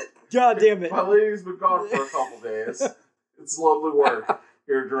quick. God damn it. my lady's been gone for a couple days. It's lovely work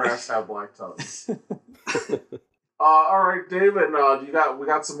here at Giraffes Have Black Tongues. All right, David. We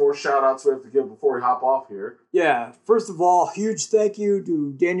got some more shout outs we have to give before we hop off here. Yeah, first of all, huge thank you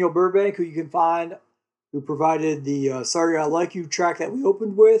to Daniel Burbank, who you can find, who provided the Sorry I Like You track that we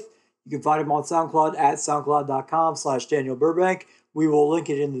opened with. You can find him on SoundCloud at soundcloud.com/Daniel Burbank. We will link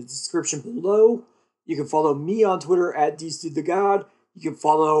it in the description below. You can follow me on Twitter at DStudeTheGod. You can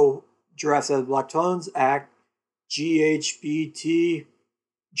follow Giraffes Have Black Tones at GHBT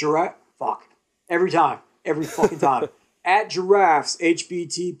Giraffe. Fuck. Every fucking time. At Giraffes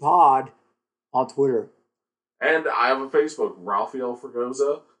HBT Pod on Twitter. And I have a Facebook, Ralphie L.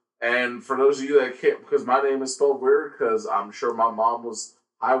 Fregosa. And for those of you that can't, because my name is spelled weird, because I'm sure my mom was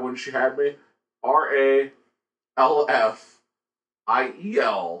high when she had me,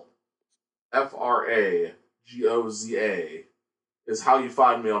 RALFIELFRAGOZA is how you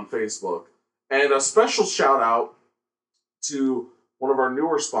find me on Facebook. And a special shout out to one of our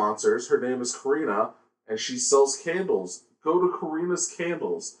newer sponsors. Her name is Karina, and she sells candles. Go to Karina's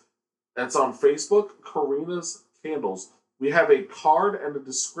Candles. That's on Facebook, Karina's Candles. We have a card and a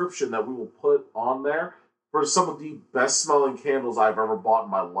description that we will put on there for some of the best smelling candles I've ever bought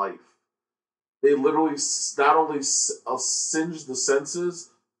in my life. They literally not only singe the senses,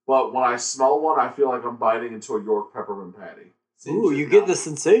 but when I smell one, I feel like I'm biting into a York peppermint patty. Ooh, you get the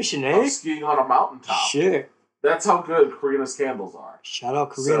sensation, eh? I'm skiing on a mountaintop. Shit. That's how good Karina's candles are. Shout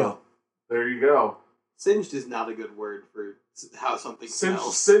out Karina. So, there you go. Singed is not a good word for how something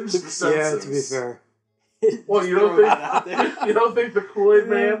smells. Singe the senses. Yeah, to be fair. Well, you don't think the Kool-Aid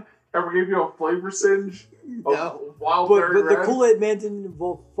Man ever gave you a flavor singe? No. But the Kool-Aid Man didn't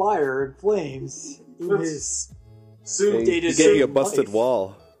involve fire and flames in his He gave you a busted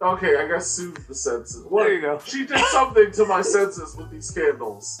wall. Okay, I guess soothe the senses. Well, there you go. She did something to my senses with these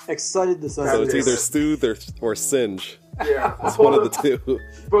candles. Excited the senses. So it's either soothe or singe. Yeah. It's one of the two.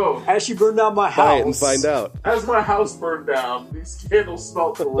 Boom. As she burned down my house. Buy it and find out. As my house burned down, these candles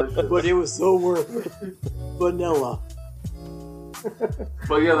smelled delicious. But it was so worth it. Vanilla.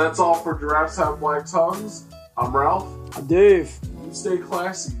 But yeah, that's all for Giraffes Have Black Tongues. I'm Ralph. I'm Dave. You stay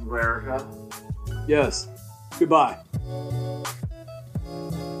classy, America. Yes. Goodbye.